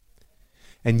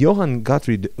 And Johann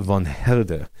Gottfried von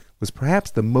Herder was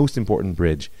perhaps the most important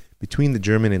bridge between the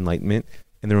German Enlightenment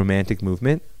and the Romantic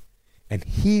movement, and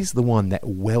he's the one that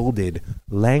welded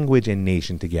language and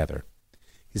nation together.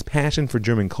 His passion for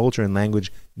German culture and language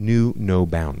knew no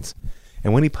bounds.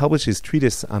 And when he published his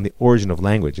treatise on the origin of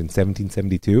language in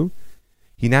 1772,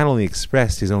 he not only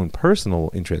expressed his own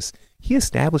personal interests, he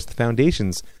established the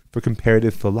foundations for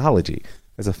comparative philology.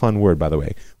 That's a fun word, by the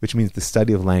way, which means the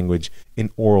study of language in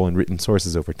oral and written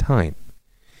sources over time.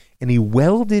 And he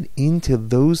welded into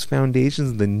those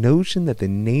foundations the notion that the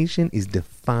nation is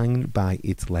defined by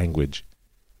its language.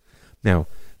 Now,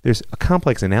 there's a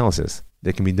complex analysis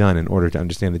that can be done in order to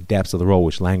understand the depths of the role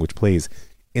which language plays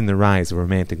in the rise of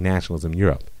Romantic nationalism in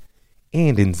Europe,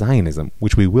 and in Zionism,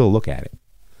 which we will look at it.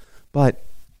 But,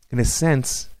 in a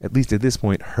sense, at least at this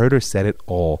point, Herder said it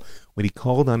all when he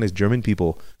called on his German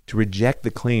people to reject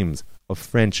the claims of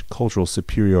French cultural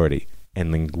superiority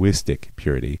and linguistic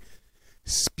purity.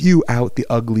 "Spew out the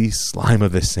ugly slime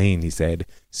of the Seine," he said.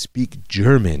 "Speak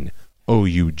German, O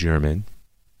you German."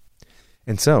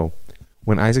 And so,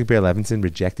 when Isaac Bear Levinson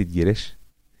rejected Yiddish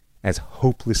as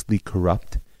hopelessly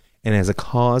corrupt and as a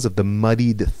cause of the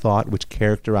muddied thought which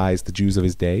characterized the Jews of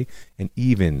his day and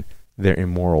even their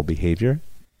immoral behavior,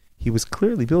 he was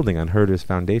clearly building on Herder's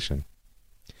foundation.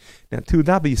 Now,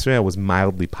 Teudat Yisrael was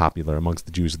mildly popular amongst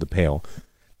the Jews of the Pale,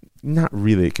 not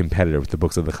really a competitor with the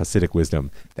books of the Hasidic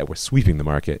wisdom that were sweeping the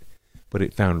market, but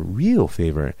it found real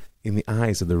favor in the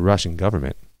eyes of the Russian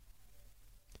government.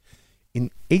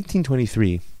 In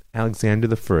 1823, Alexander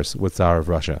I was Tsar of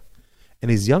Russia, and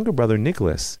his younger brother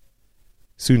Nicholas,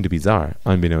 soon to be Tsar,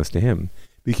 unbeknownst to him,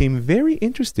 became very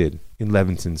interested in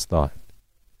Levinson's thought.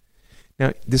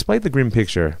 Now, despite the grim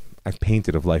picture I've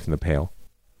painted of life in the Pale,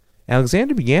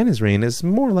 Alexander began his reign as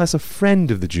more or less a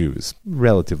friend of the Jews,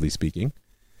 relatively speaking.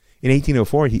 In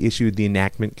 1804, he issued the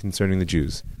enactment concerning the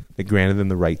Jews that granted them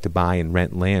the right to buy and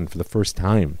rent land for the first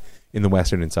time in the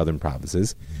western and southern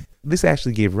provinces. This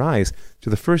actually gave rise to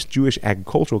the first Jewish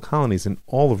agricultural colonies in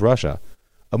all of Russia,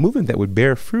 a movement that would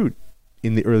bear fruit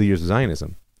in the early years of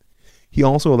Zionism. He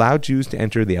also allowed Jews to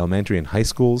enter the elementary and high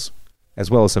schools,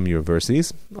 as well as some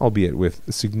universities, albeit with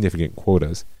significant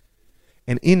quotas.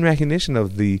 And in recognition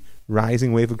of the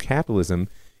rising wave of capitalism,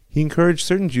 he encouraged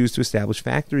certain Jews to establish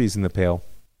factories in the Pale.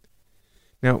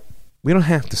 Now, we don't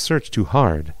have to search too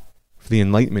hard for the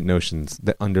Enlightenment notions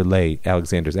that underlay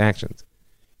Alexander's actions.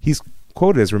 He's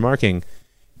quoted as remarking,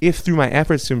 "If through my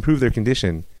efforts to improve their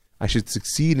condition, I should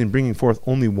succeed in bringing forth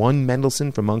only one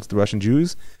Mendelssohn from amongst the Russian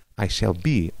Jews, I shall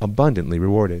be abundantly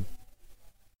rewarded."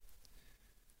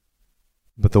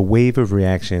 But the wave of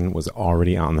reaction was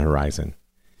already on the horizon.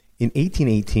 In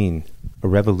 1818, a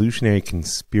revolutionary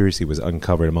conspiracy was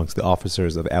uncovered amongst the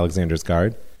officers of Alexander's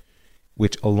Guard,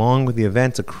 which, along with the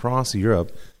events across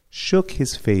Europe, shook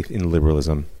his faith in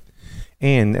liberalism.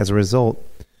 And, as a result,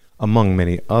 among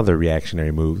many other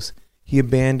reactionary moves, he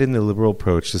abandoned the liberal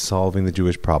approach to solving the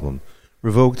Jewish problem,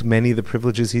 revoked many of the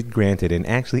privileges he'd granted, and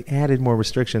actually added more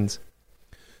restrictions.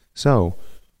 So,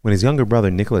 when his younger brother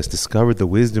Nicholas discovered the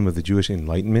wisdom of the Jewish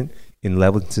Enlightenment in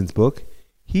Levinson's book,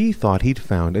 he thought he'd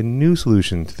found a new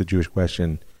solution to the Jewish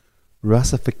question: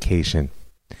 Russification.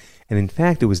 And in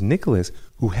fact, it was Nicholas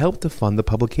who helped to fund the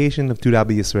publication of Teudat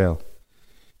Yisrael.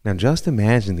 Now just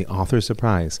imagine the author's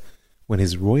surprise when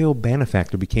his royal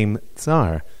benefactor became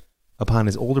Tsar upon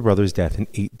his older brother's death in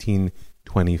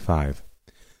 1825.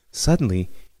 Suddenly,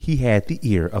 he had the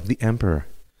ear of the emperor,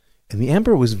 and the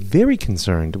emperor was very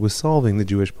concerned with solving the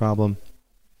Jewish problem.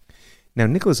 Now,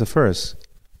 Nicholas I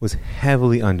was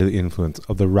heavily under the influence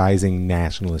of the rising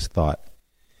nationalist thought,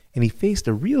 and he faced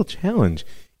a real challenge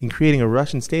in creating a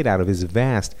Russian state out of his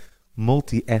vast,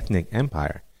 multi-ethnic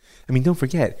empire. I mean, don't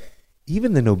forget,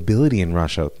 Even the nobility in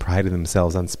Russia prided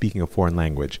themselves on speaking a foreign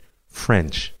language,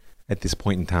 French, at this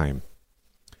point in time.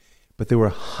 But there were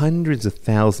hundreds of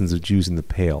thousands of Jews in the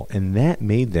Pale, and that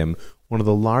made them one of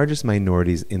the largest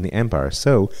minorities in the empire.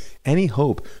 So any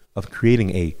hope of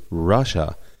creating a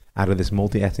Russia out of this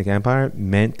multi-ethnic empire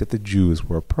meant that the Jews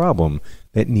were a problem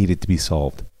that needed to be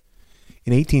solved.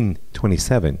 In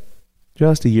 1827,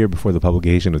 just a year before the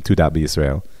publication of Tudat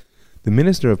B'Yisrael, the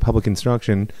Minister of Public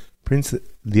Instruction, Prince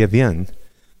Lievian,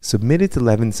 submitted to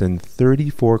Levinson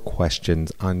 34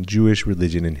 questions on Jewish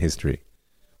religion and history.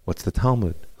 What's the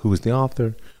Talmud? Who was the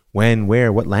author? When,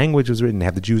 where, what language was written?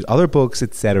 Have the Jews other books,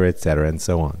 etc., and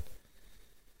so on.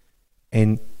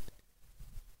 And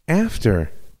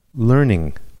after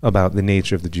learning about the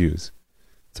nature of the Jews,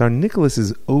 Tsar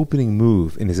Nicholas's opening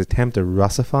move in his attempt to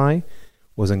Russify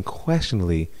was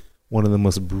unquestionably one of the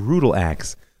most brutal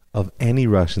acts of any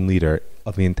Russian leader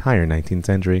of the entire 19th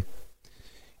century.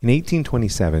 In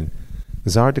 1827, the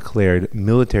Tsar declared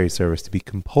military service to be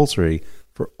compulsory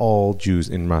for all Jews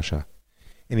in Russia,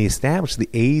 and he established the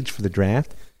age for the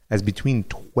draft as between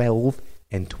 12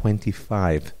 and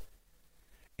 25,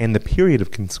 and the period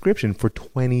of conscription for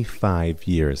 25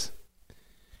 years.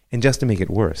 And just to make it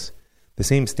worse, the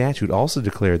same statute also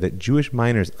declared that Jewish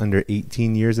minors under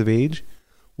 18 years of age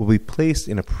will be placed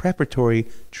in a preparatory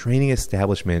training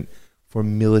establishment for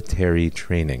military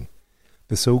training,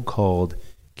 the so-called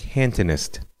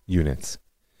cantonist units.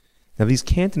 Now, these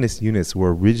cantonist units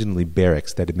were originally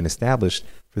barracks that had been established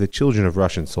for the children of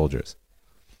Russian soldiers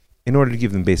in order to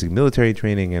give them basic military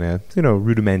training and a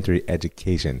rudimentary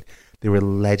education. They were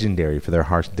legendary for their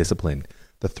harsh discipline.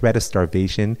 The threat of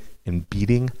starvation and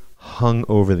beating hung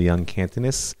over the young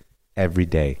cantonists every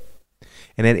day.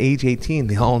 And at age 18,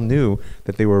 they all knew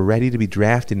that they were ready to be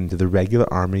drafted into the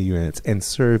regular army units and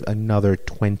serve another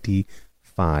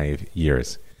 25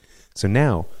 years. So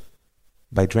now,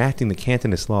 by drafting the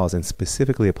cantonist laws and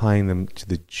specifically applying them to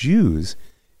the Jews,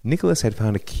 Nicholas had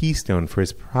found a keystone for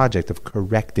his project of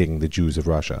correcting the Jews of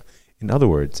Russia. In other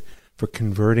words, for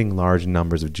converting large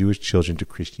numbers of Jewish children to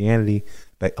Christianity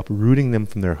by uprooting them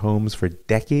from their homes for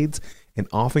decades and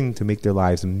offering to make their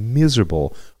lives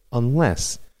miserable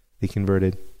unless they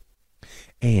converted.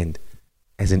 And,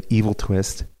 as an evil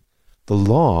twist, the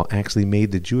law actually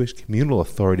made the Jewish communal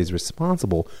authorities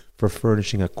responsible for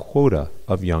furnishing a quota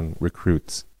of young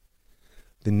recruits.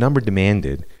 The number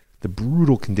demanded, the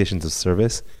brutal conditions of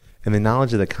service, and the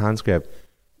knowledge that the conscript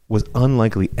was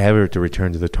unlikely ever to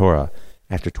return to the Torah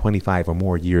after 25 or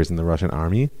more years in the Russian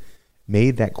army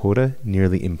made that quota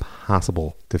nearly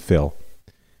impossible to fill.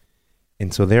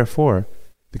 And so therefore,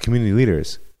 the community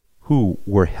leaders, who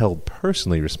were held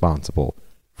personally responsible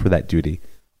for that duty,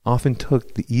 often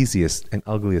took the easiest and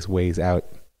ugliest ways out,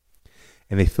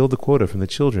 and they filled the quota from the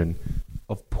children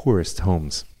of poorest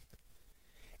homes.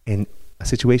 And a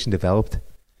situation developed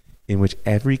in which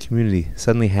every community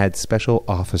suddenly had special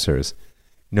officers,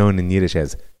 known in Yiddish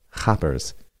as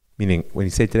chappers, meaning when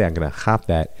you say today, I'm going to chop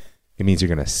that, it means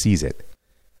you're going to seize it.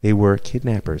 They were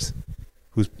kidnappers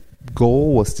whose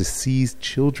goal was to seize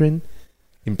children,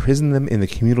 imprison them in the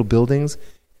communal buildings,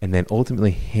 and then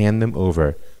ultimately hand them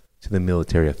over to the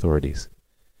military authorities.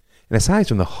 And aside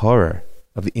from the horror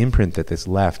of the imprint that this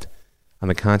left on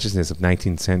the consciousness of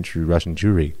 19th century Russian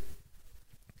Jewry,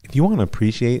 if you want to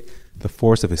appreciate the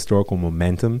force of historical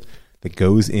momentum that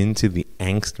goes into the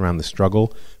angst around the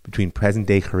struggle between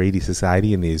present-day Haredi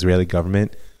society and the Israeli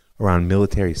government around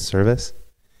military service,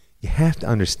 you have to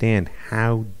understand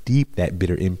how deep that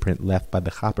bitter imprint left by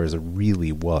the chappers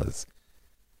really was.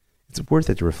 It's worth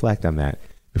it to reflect on that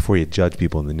before you judge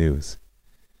people in the news.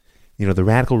 You know, the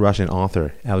radical Russian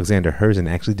author Alexander Herzen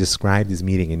actually described his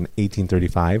meeting in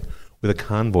 1835 with a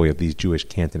convoy of these Jewish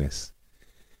cantonists.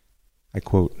 I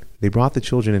quote, "They brought the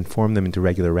children and formed them into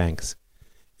regular ranks.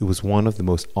 It was one of the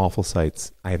most awful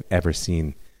sights I have ever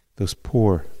seen. Those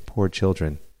poor, poor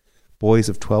children. Boys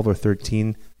of 12 or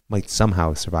 13 might somehow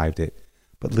have survived it,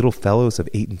 but little fellows of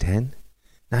 8 and 10?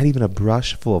 Not even a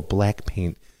brush full of black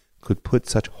paint could put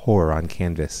such horror on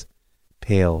canvas.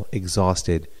 Pale,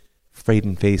 exhausted,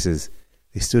 frightened faces,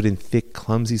 they stood in thick,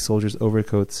 clumsy soldiers'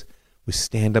 overcoats with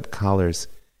stand-up collars,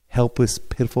 helpless,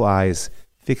 pitiful eyes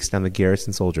fixed on the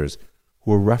garrison soldiers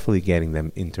who were roughly getting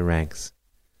them into ranks.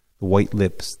 The white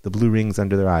lips, the blue rings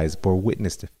under their eyes bore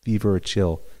witness to fever or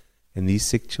chill, and these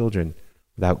sick children,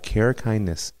 without care or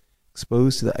kindness,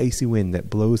 exposed to the icy wind that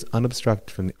blows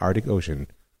unobstructed from the Arctic Ocean,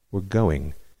 were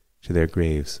going to their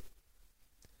graves."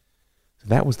 So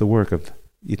that was the work of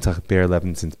Yitzhak Ber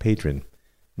Levinson's patron,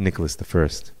 Nicholas I.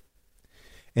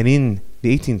 And in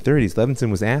the 1830s,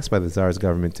 Levinson was asked by the Tsar's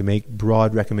government to make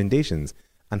broad recommendations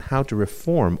on how to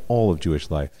reform all of Jewish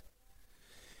life.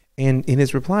 And in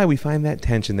his reply, we find that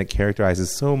tension that characterizes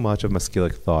so much of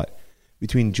Maskilic thought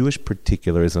between Jewish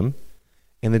particularism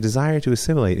and the desire to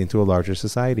assimilate into a larger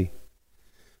society.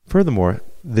 Furthermore,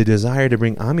 the desire to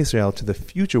bring Am Yisrael to the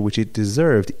future which it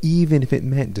deserved, even if it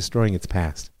meant destroying its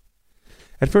past.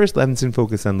 At first, Levinson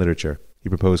focused on literature. He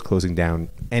proposed closing down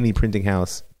any printing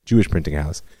house, Jewish printing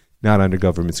house, not under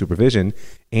government supervision,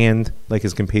 and, like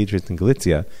his compatriots in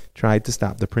Galicia, tried to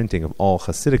stop the printing of all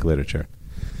Hasidic literature.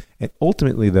 And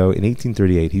ultimately, though, in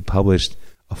 1838, he published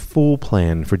a full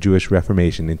plan for Jewish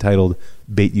Reformation entitled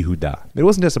Beit Yehuda. It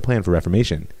wasn't just a plan for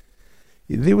Reformation.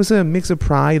 There was a mix of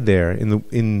pride there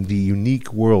in the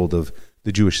unique world of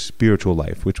the Jewish spiritual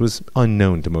life, which was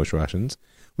unknown to most Russians,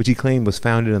 which he claimed was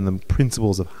founded on the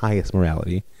principles of highest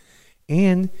morality,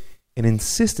 and an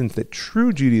insistence that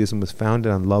true Judaism was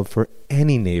founded on love for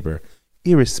any neighbor,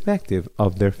 irrespective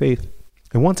of their faith.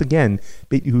 And once again,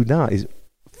 Beit Yehuda is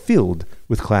filled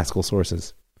with classical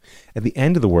sources. At the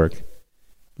end of the work,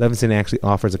 Levinson actually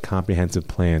offers a comprehensive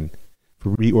plan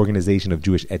for reorganization of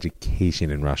Jewish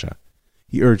education in Russia.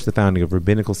 He urged the founding of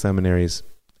rabbinical seminaries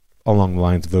along the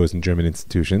lines of those in German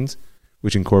institutions,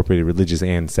 which incorporated religious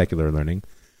and secular learning,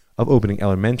 of opening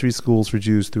elementary schools for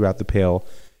Jews throughout the Pale,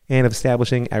 and of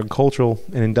establishing agricultural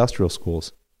and industrial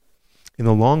schools. In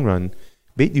the long run,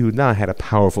 Beit Yehuda had a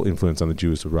powerful influence on the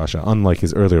Jews of Russia, unlike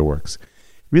his earlier works.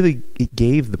 Really, it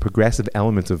gave the progressive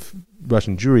elements of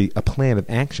Russian Jewry a plan of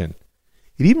action.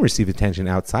 It even received attention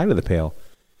outside of the Pale.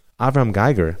 Avram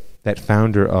Geiger, that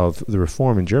founder of the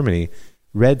Reform in Germany,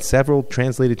 read several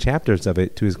translated chapters of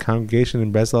it to his congregation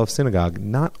in Breslov Synagogue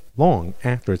not long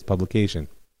after its publication.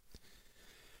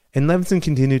 And Levinson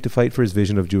continued to fight for his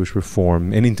vision of Jewish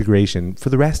reform and integration for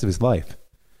the rest of his life.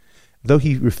 Though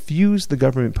he refused the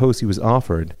government post he was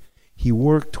offered, he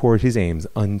worked toward his aims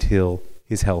until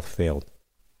his health failed.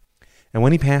 And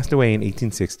when he passed away in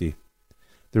 1860,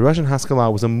 the Russian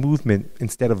Haskalah was a movement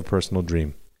instead of a personal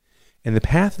dream, and the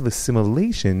path of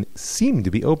assimilation seemed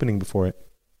to be opening before it.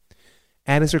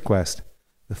 At his request,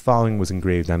 the following was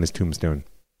engraved on his tombstone.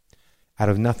 Out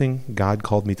of nothing, God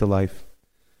called me to life.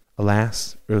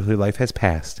 Alas, earthly life has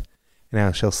passed, and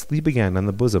I shall sleep again on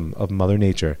the bosom of Mother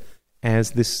Nature,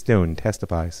 as this stone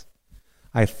testifies.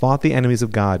 I have fought the enemies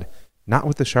of God, not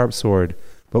with the sharp sword,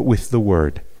 but with the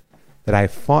word. That I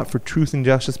have fought for truth and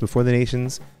justice before the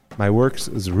nations, my works,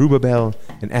 Zerubbabel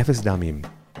and Ephes Damim,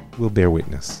 will bear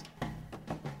witness.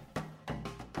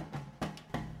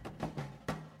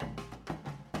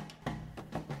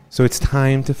 So it's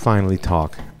time to finally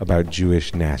talk about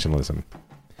Jewish nationalism.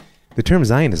 The term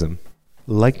Zionism,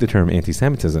 like the term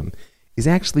anti-Semitism, is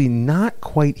actually not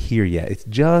quite here yet. It's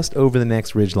just over the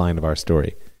next ridgeline of our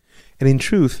story. And in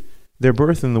truth, their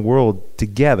birth in the world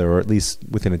together, or at least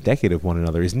within a decade of one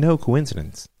another, is no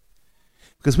coincidence.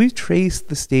 Because we've traced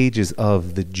the stages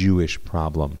of the Jewish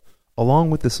problem, along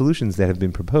with the solutions that have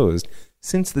been proposed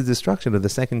since the destruction of the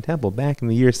Second Temple back in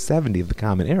the year 70 of the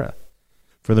Common Era.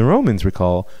 For the Romans,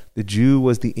 recall, the Jew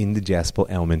was the indigestible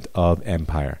element of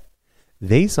empire.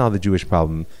 They saw the Jewish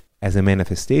problem as a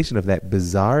manifestation of that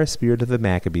bizarre spirit of the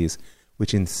Maccabees,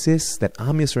 which insists that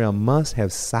Am Yisrael must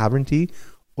have sovereignty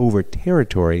over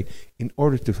territory in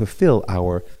order to fulfill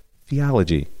our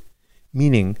theology,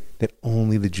 meaning that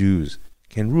only the Jews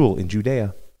can rule in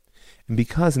Judea. And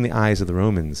because in the eyes of the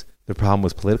Romans the problem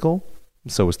was political,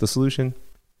 so was the solution: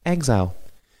 exile.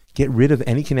 Get rid of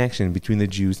any connection between the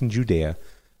Jews and Judea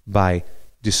by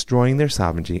destroying their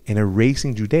sovereignty and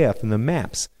erasing Judea from the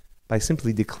maps by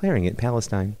simply declaring it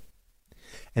Palestine.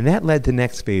 And that led to the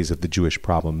next phase of the Jewish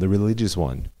problem, the religious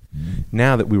one.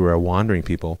 Now that we were a wandering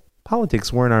people,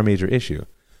 politics weren't our major issue.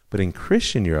 But in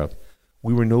Christian Europe,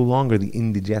 we were no longer the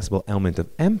indigestible element of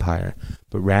empire,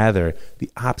 but rather the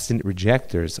obstinate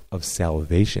rejectors of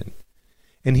salvation.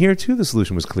 And here too the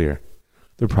solution was clear.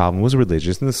 The problem was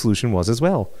religious, and the solution was as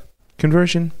well: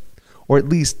 conversion, or at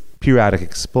least periodic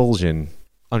expulsion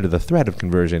under the threat of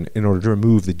conversion in order to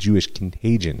remove the Jewish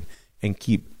contagion and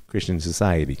keep Christian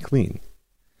society clean.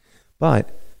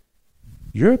 But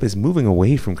Europe is moving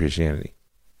away from Christianity,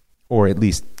 or at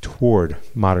least toward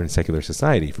modern secular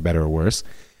society, for better or worse,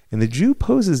 and the Jew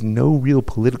poses no real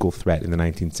political threat in the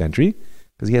 19th century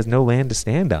because he has no land to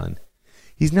stand on.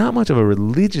 He's not much of a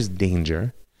religious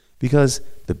danger because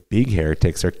the big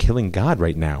heretics are killing God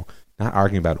right now, not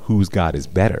arguing about whose God is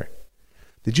better.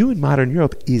 The Jew in modern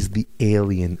Europe is the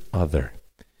alien other.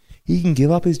 He can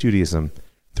give up his Judaism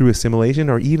through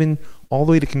assimilation or even all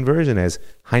the way to conversion, as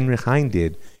Heinrich Heine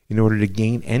did, in order to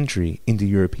gain entry into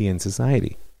European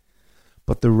society.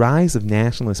 But the rise of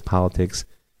nationalist politics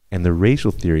and the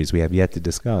racial theories we have yet to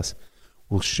discuss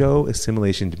will show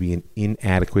assimilation to be an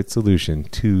inadequate solution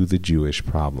to the Jewish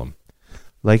problem.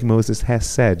 Like Moses Hess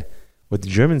said, what the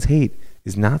Germans hate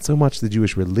is not so much the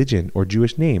Jewish religion or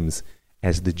Jewish names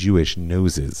as the Jewish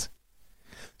noses.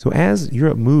 So as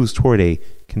Europe moves toward a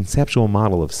conceptual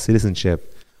model of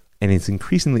citizenship and is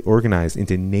increasingly organized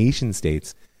into nation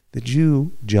states, the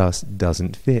Jew just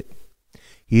doesn't fit.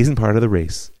 He isn't part of the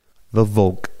race, the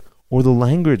Volk, or the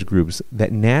language groups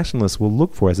that nationalists will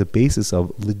look for as a basis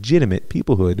of legitimate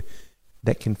peoplehood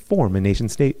that can form a nation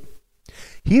state.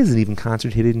 He isn't even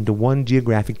concentrated into one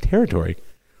geographic territory.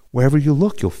 Wherever you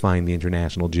look, you'll find the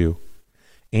international Jew.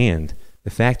 And the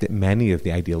fact that many of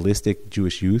the idealistic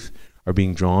Jewish youth are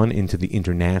being drawn into the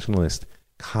internationalist,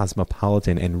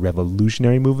 cosmopolitan, and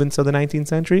revolutionary movements of the 19th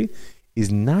century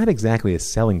is not exactly a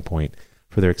selling point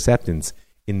for their acceptance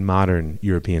in modern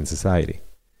European society.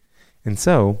 And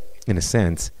so, in a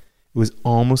sense, it was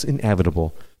almost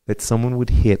inevitable that someone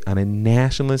would hit on a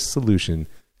nationalist solution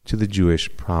to the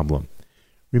Jewish problem.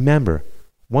 Remember,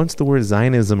 once the word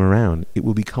Zionism around, it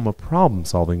will become a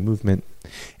problem-solving movement.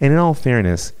 And in all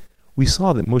fairness, we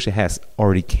saw that Moshe Hess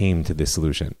already came to this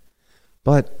solution.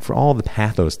 But for all the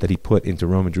pathos that he put into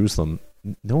Rome and Jerusalem,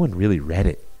 no one really read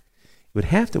it. It would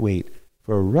have to wait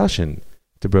for a Russian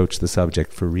to broach the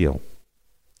subject for real.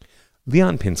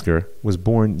 Leon Pinsker was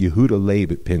born Yehuda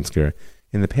Leib Pinsker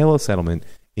in the Pale settlement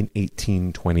in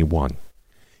 1821.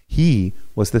 He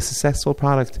was the successful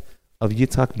product of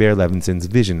Yitzhak Ber Levinson's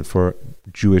vision for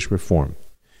Jewish reform.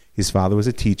 His father was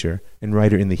a teacher and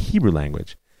writer in the Hebrew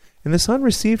language, and the son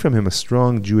received from him a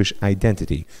strong Jewish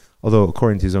identity, although,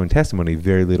 according to his own testimony,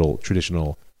 very little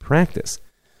traditional practice.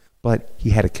 But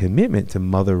he had a commitment to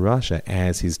Mother Russia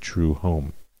as his true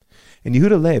home. And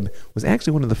Yehuda Leib was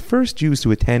actually one of the first Jews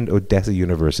to attend Odessa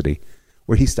University,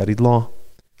 where he studied law.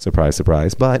 Surprise,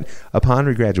 surprise. But upon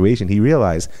regraduation, he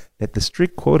realized that the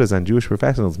strict quotas on Jewish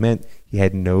professionals meant he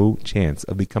had no chance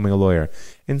of becoming a lawyer,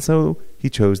 and so he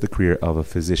chose the career of a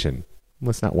physician.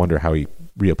 Let's not wonder how he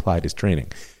reapplied his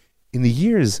training. In the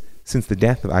years since the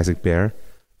death of Isaac Ber,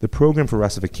 the program for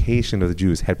Russification of the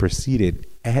Jews had proceeded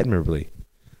admirably.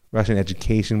 Russian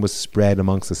education was spread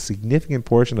amongst a significant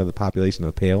portion of the population of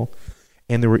the Pale,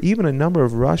 and there were even a number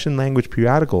of Russian-language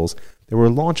periodicals that were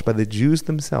launched by the Jews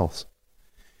themselves.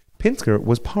 Pinsker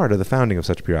was part of the founding of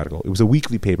such a periodical. It was a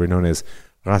weekly paper known as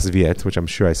Razviet, which I'm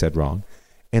sure I said wrong,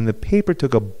 and the paper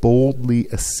took a boldly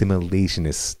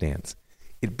assimilationist stance.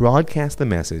 It broadcast the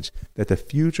message that the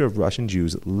future of Russian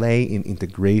Jews lay in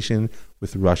integration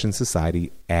with Russian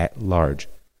society at large.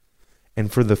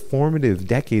 And for the formative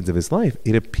decades of his life,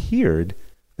 it appeared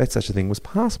that such a thing was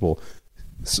possible.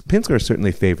 Pinsker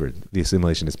certainly favored the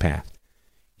assimilationist path.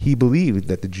 He believed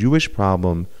that the Jewish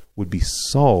problem would be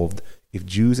solved if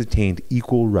Jews attained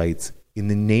equal rights in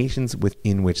the nations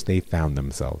within which they found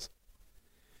themselves.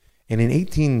 And in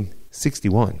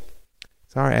 1861,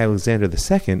 Tsar Alexander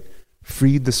II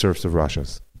freed the serfs of Russia,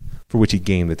 for which he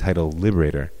gained the title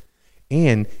Liberator,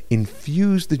 and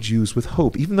infused the Jews with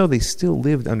hope. Even though they still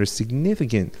lived under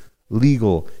significant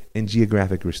legal and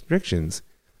geographic restrictions,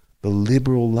 the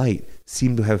liberal light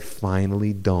seemed to have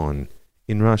finally dawned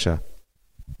in Russia.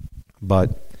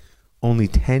 But only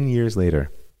 10 years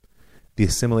later, the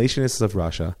assimilationists of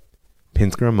Russia,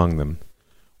 Pinsker among them,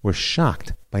 were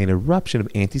shocked by an eruption of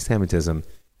anti-Semitism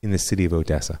in the city of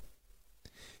Odessa.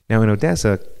 Now in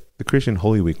Odessa, the Christian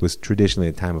Holy Week was traditionally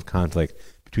a time of conflict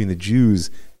between the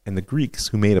Jews and the Greeks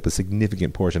who made up a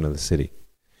significant portion of the city.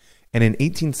 And in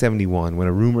 1871, when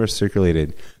a rumor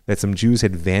circulated that some Jews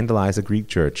had vandalized a Greek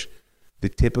church, the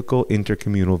typical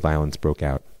intercommunal violence broke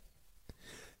out.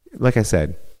 Like I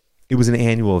said, it was an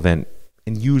annual event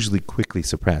and usually quickly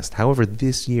suppressed. However,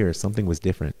 this year, something was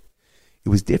different. It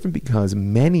was different because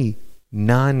many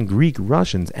non-Greek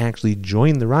Russians actually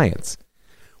joined the riots,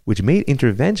 which made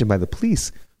intervention by the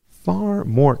police far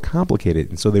more complicated,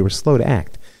 and so they were slow to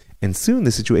act. And soon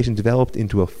the situation developed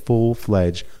into a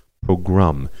full-fledged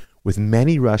pogrom, with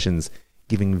many Russians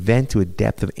giving vent to a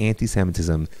depth of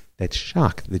anti-Semitism that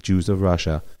shocked the Jews of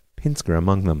Russia, Pinsker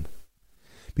among them.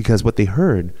 Because what they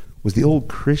heard was the old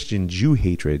Christian Jew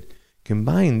hatred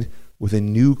combined with a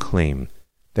new claim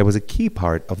that was a key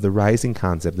part of the rising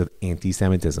concept of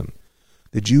anti-Semitism.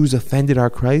 The Jews offended our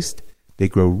Christ, they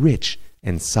grow rich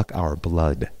and suck our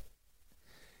blood.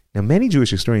 Now, many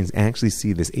Jewish historians actually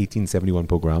see this 1871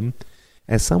 pogrom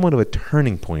as somewhat of a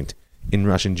turning point in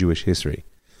Russian Jewish history,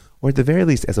 or at the very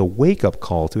least as a wake-up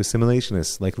call to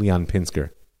assimilationists like Leon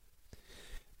Pinsker.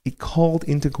 It called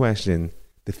into question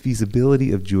the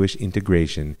feasibility of Jewish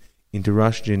integration into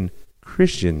Russian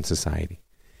Christian society,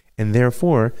 and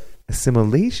therefore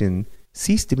assimilation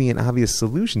ceased to be an obvious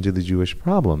solution to the Jewish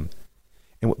problem.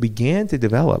 And what began to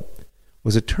develop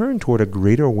was a turn toward a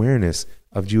greater awareness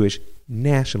of Jewish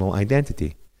national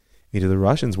identity. If the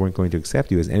Russians weren't going to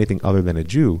accept you as anything other than a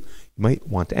Jew, you might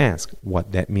want to ask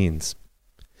what that means.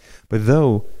 But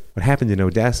though what happened in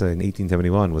Odessa in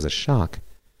 1871 was a shock,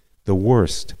 the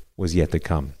worst was yet to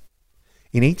come.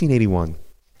 In 1881,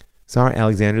 Tsar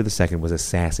Alexander II was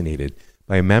assassinated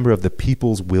by a member of the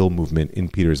People's Will movement in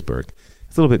Petersburg.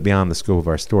 It's a little bit beyond the scope of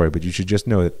our story, but you should just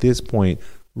know that at this point,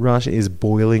 Russia is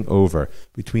boiling over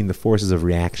between the forces of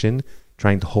reaction,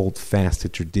 trying to hold fast to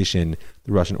tradition,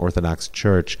 the Russian Orthodox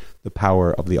Church, the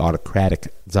power of the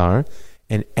autocratic Tsar,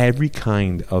 and every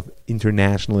kind of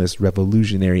internationalist,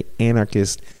 revolutionary,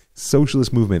 anarchist,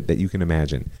 socialist movement that you can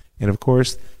imagine. And of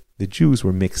course, the Jews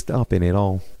were mixed up in it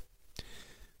all.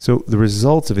 So the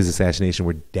results of his assassination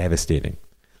were devastating.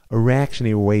 A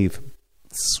reactionary wave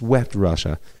swept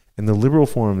Russia, and the liberal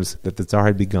forms that the Tsar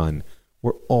had begun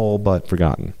were all but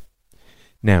forgotten.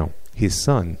 Now, his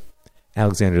son,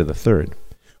 Alexander III,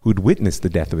 who'd witnessed the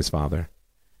death of his father,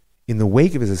 in the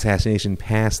wake of his assassination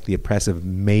passed the oppressive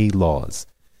May Laws,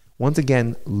 once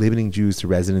again limiting Jews to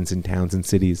residence in towns and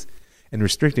cities and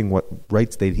restricting what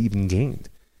rights they'd even gained.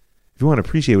 If you want to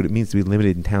appreciate what it means to be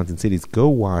limited in towns and cities, go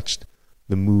watch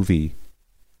the movie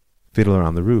Fiddler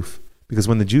on the Roof. Because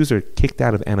when the Jews are kicked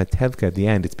out of Anatevka at the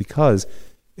end, it's because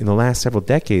in the last several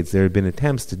decades there had been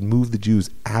attempts to move the Jews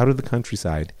out of the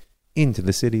countryside into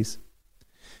the cities.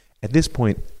 At this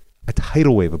point, a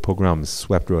tidal wave of pogroms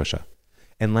swept Russia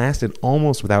and lasted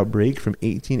almost without break from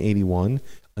 1881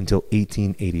 until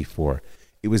 1884.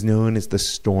 It was known as the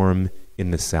Storm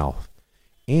in the South.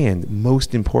 And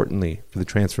most importantly, for the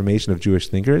transformation of Jewish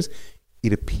thinkers,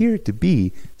 it appeared to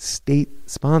be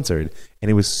state-sponsored,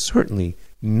 and it was certainly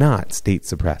not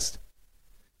state-suppressed.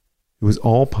 It was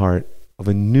all part of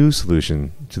a new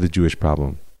solution to the Jewish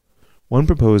problem, one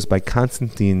proposed by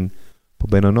Konstantin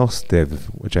Pobedonostsev,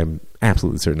 which I'm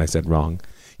absolutely certain I said wrong.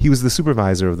 He was the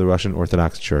supervisor of the Russian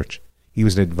Orthodox Church. He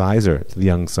was an advisor to the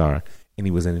young Tsar, and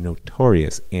he was a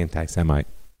notorious anti-Semite.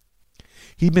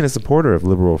 He'd been a supporter of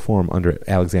liberal reform under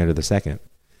Alexander II.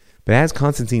 But as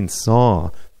Constantine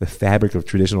saw the fabric of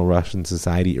traditional Russian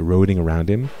society eroding around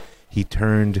him, he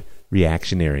turned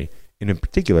reactionary, and in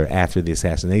particular after the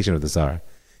assassination of the Tsar,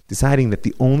 deciding that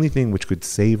the only thing which could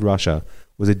save Russia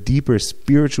was a deeper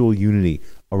spiritual unity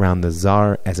around the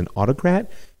Tsar as an autocrat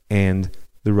and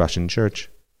the Russian Church.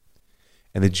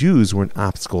 And the Jews were an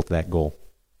obstacle to that goal.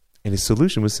 And his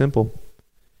solution was simple.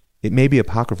 It may be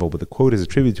apocryphal, but the quote is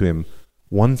attributed to him: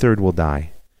 1/3 will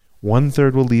die,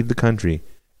 1/3 will leave the country,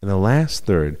 and the last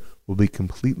third will be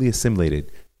completely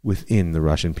assimilated within the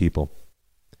Russian people.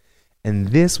 And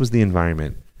this was the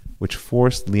environment which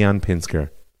forced Leon Pinsker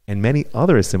and many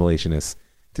other assimilationists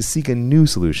to seek a new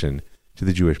solution to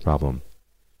the Jewish problem.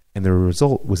 And the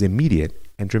result was immediate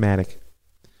and dramatic.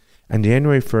 On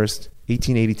January 1st,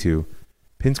 1882,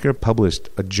 Pinsker published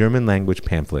a German-language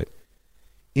pamphlet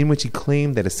in which he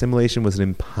claimed that assimilation was an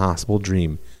impossible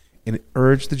dream and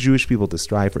urged the Jewish people to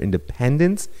strive for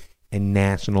independence and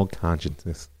national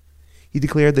consciousness. He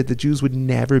declared that the Jews would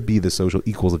never be the social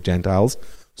equals of Gentiles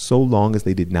so long as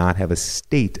they did not have a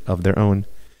state of their own,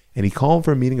 and he called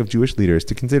for a meeting of Jewish leaders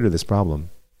to consider this problem.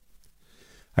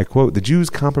 I quote, "The Jews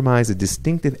comprise a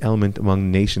distinctive element among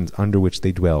the nations under which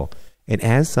they dwell, and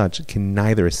as such can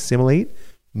neither assimilate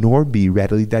nor be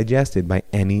readily digested by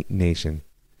any nation.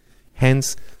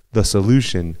 Hence, the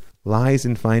solution lies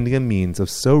in finding a means of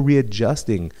so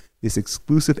readjusting this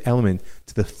exclusive element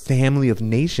to the family of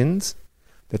nations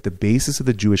that the basis of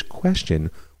the Jewish question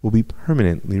will be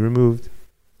permanently removed.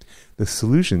 The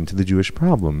solution to the Jewish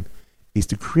problem is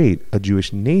to create a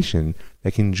Jewish nation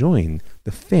that can join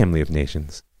the family of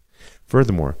nations."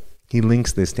 Furthermore, he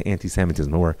links this to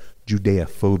anti-Semitism, or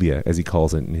Judeophobia, as he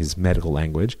calls it in his medical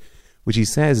language, which he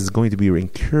says is going to be an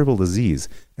incurable disease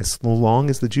as long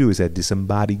as the Jew is a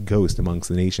disembodied ghost amongst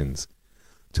the nations.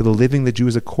 To the living, the Jew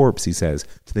is a corpse, he says.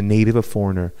 To the native, a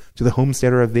foreigner. To the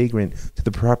homesteader, a vagrant. To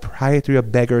the proprietor, a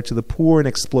beggar. To the poor, an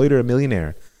exploiter, a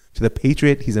millionaire. To the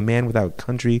patriot, he's a man without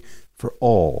country. For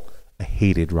all, a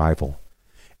hated rival.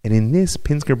 And in this,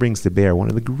 Pinsker brings to bear one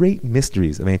of the great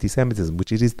mysteries of anti-Semitism,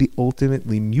 which is the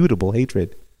ultimately mutable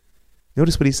hatred.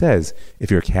 Notice what he says.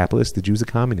 If you're a capitalist, the Jew's a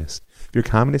communist. If you're a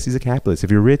communist, he's a capitalist.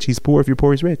 If you're rich, he's poor. If you're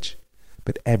poor, he's rich.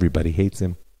 But everybody hates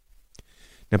him.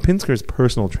 Now, Pinsker's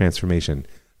personal transformation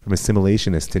from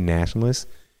assimilationist to nationalist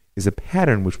is a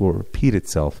pattern which will repeat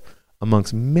itself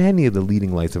amongst many of the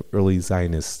leading lights of early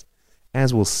Zionists,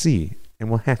 as we'll see and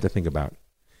we'll have to think about.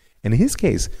 And in his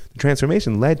case, the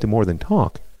transformation led to more than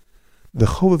talk. The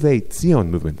Chovevei Tzion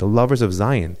movement, the Lovers of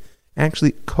Zion,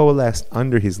 actually coalesced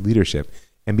under his leadership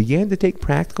and began to take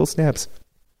practical steps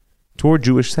toward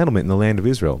Jewish settlement in the land of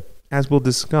Israel, as we'll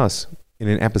discuss in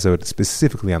an episode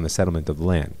specifically on the settlement of the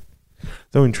land.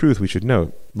 Though in truth, we should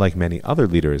note, like many other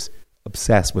leaders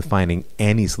obsessed with finding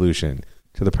any solution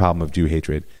to the problem of Jew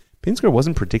hatred, Pinsker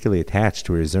wasn't particularly attached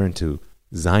to a return to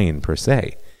Zion per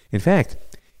se. In fact,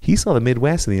 he saw the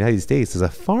Midwest and the United States as a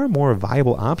far more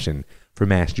viable option for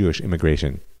mass Jewish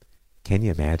immigration. Can you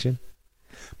imagine?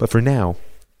 But for now,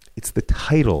 it's the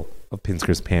title of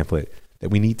Pinsker's pamphlet that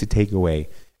we need to take away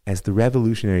as the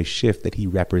revolutionary shift that he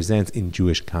represents in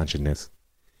Jewish consciousness.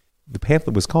 The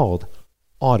pamphlet was called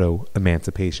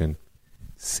Auto-Emancipation,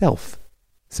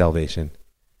 Self-Salvation.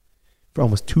 For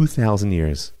almost 2,000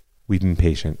 years, we've been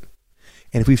patient.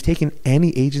 And if we've taken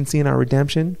any agency in our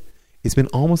redemption, it's been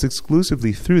almost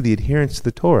exclusively through the adherence to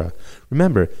the Torah.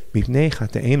 Remember,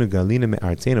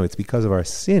 it's because of our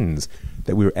sins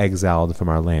that we were exiled from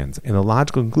our lands. And the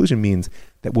logical conclusion means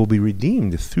that we'll be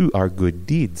redeemed through our good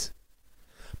deeds.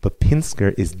 But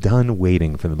Pinsker is done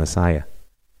waiting for the Messiah.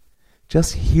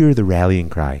 Just hear the rallying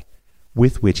cry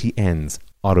with which he ends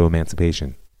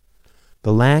auto-emancipation.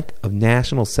 The lack of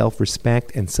national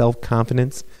self-respect and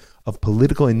self-confidence, of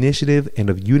political initiative and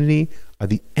of unity are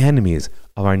the enemies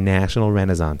of our national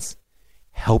renaissance.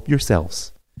 Help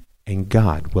yourselves, and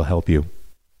God will help you.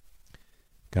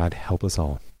 God help us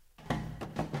all.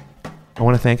 I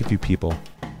want to thank a few people.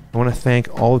 I want to thank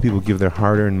all the people who give their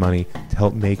hard-earned money to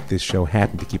help make this show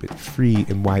happen, to keep it free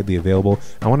and widely available.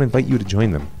 I want to invite you to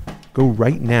join them. Go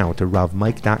right now to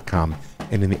ravmike.com,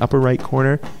 and in the upper right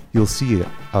corner, you'll see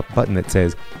a button that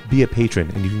says Be a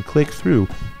Patron, and you can click through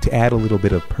to add a little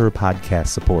bit of per-podcast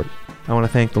support. I want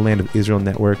to thank the Land of Israel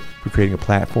Network for creating a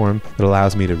platform that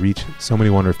allows me to reach so many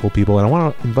wonderful people, and I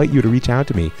want to invite you to reach out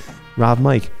to me, Rav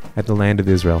Mike at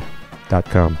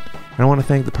thelandofisrael.com. And I want to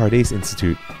thank the Pardes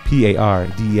Institute,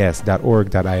 pardes.org.il,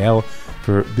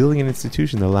 for building an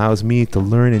institution that allows me to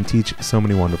learn and teach so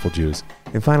many wonderful Jews.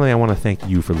 And finally, I want to thank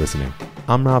you for listening.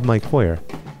 I'm Rav Mike Feuer,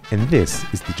 and this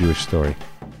is The Jewish Story.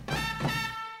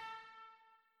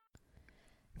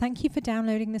 Thank you for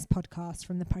downloading this podcast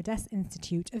from the Pardes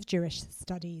Institute of Jewish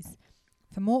Studies.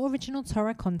 For more original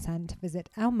Torah content, visit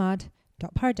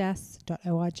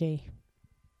almad.pardes.org.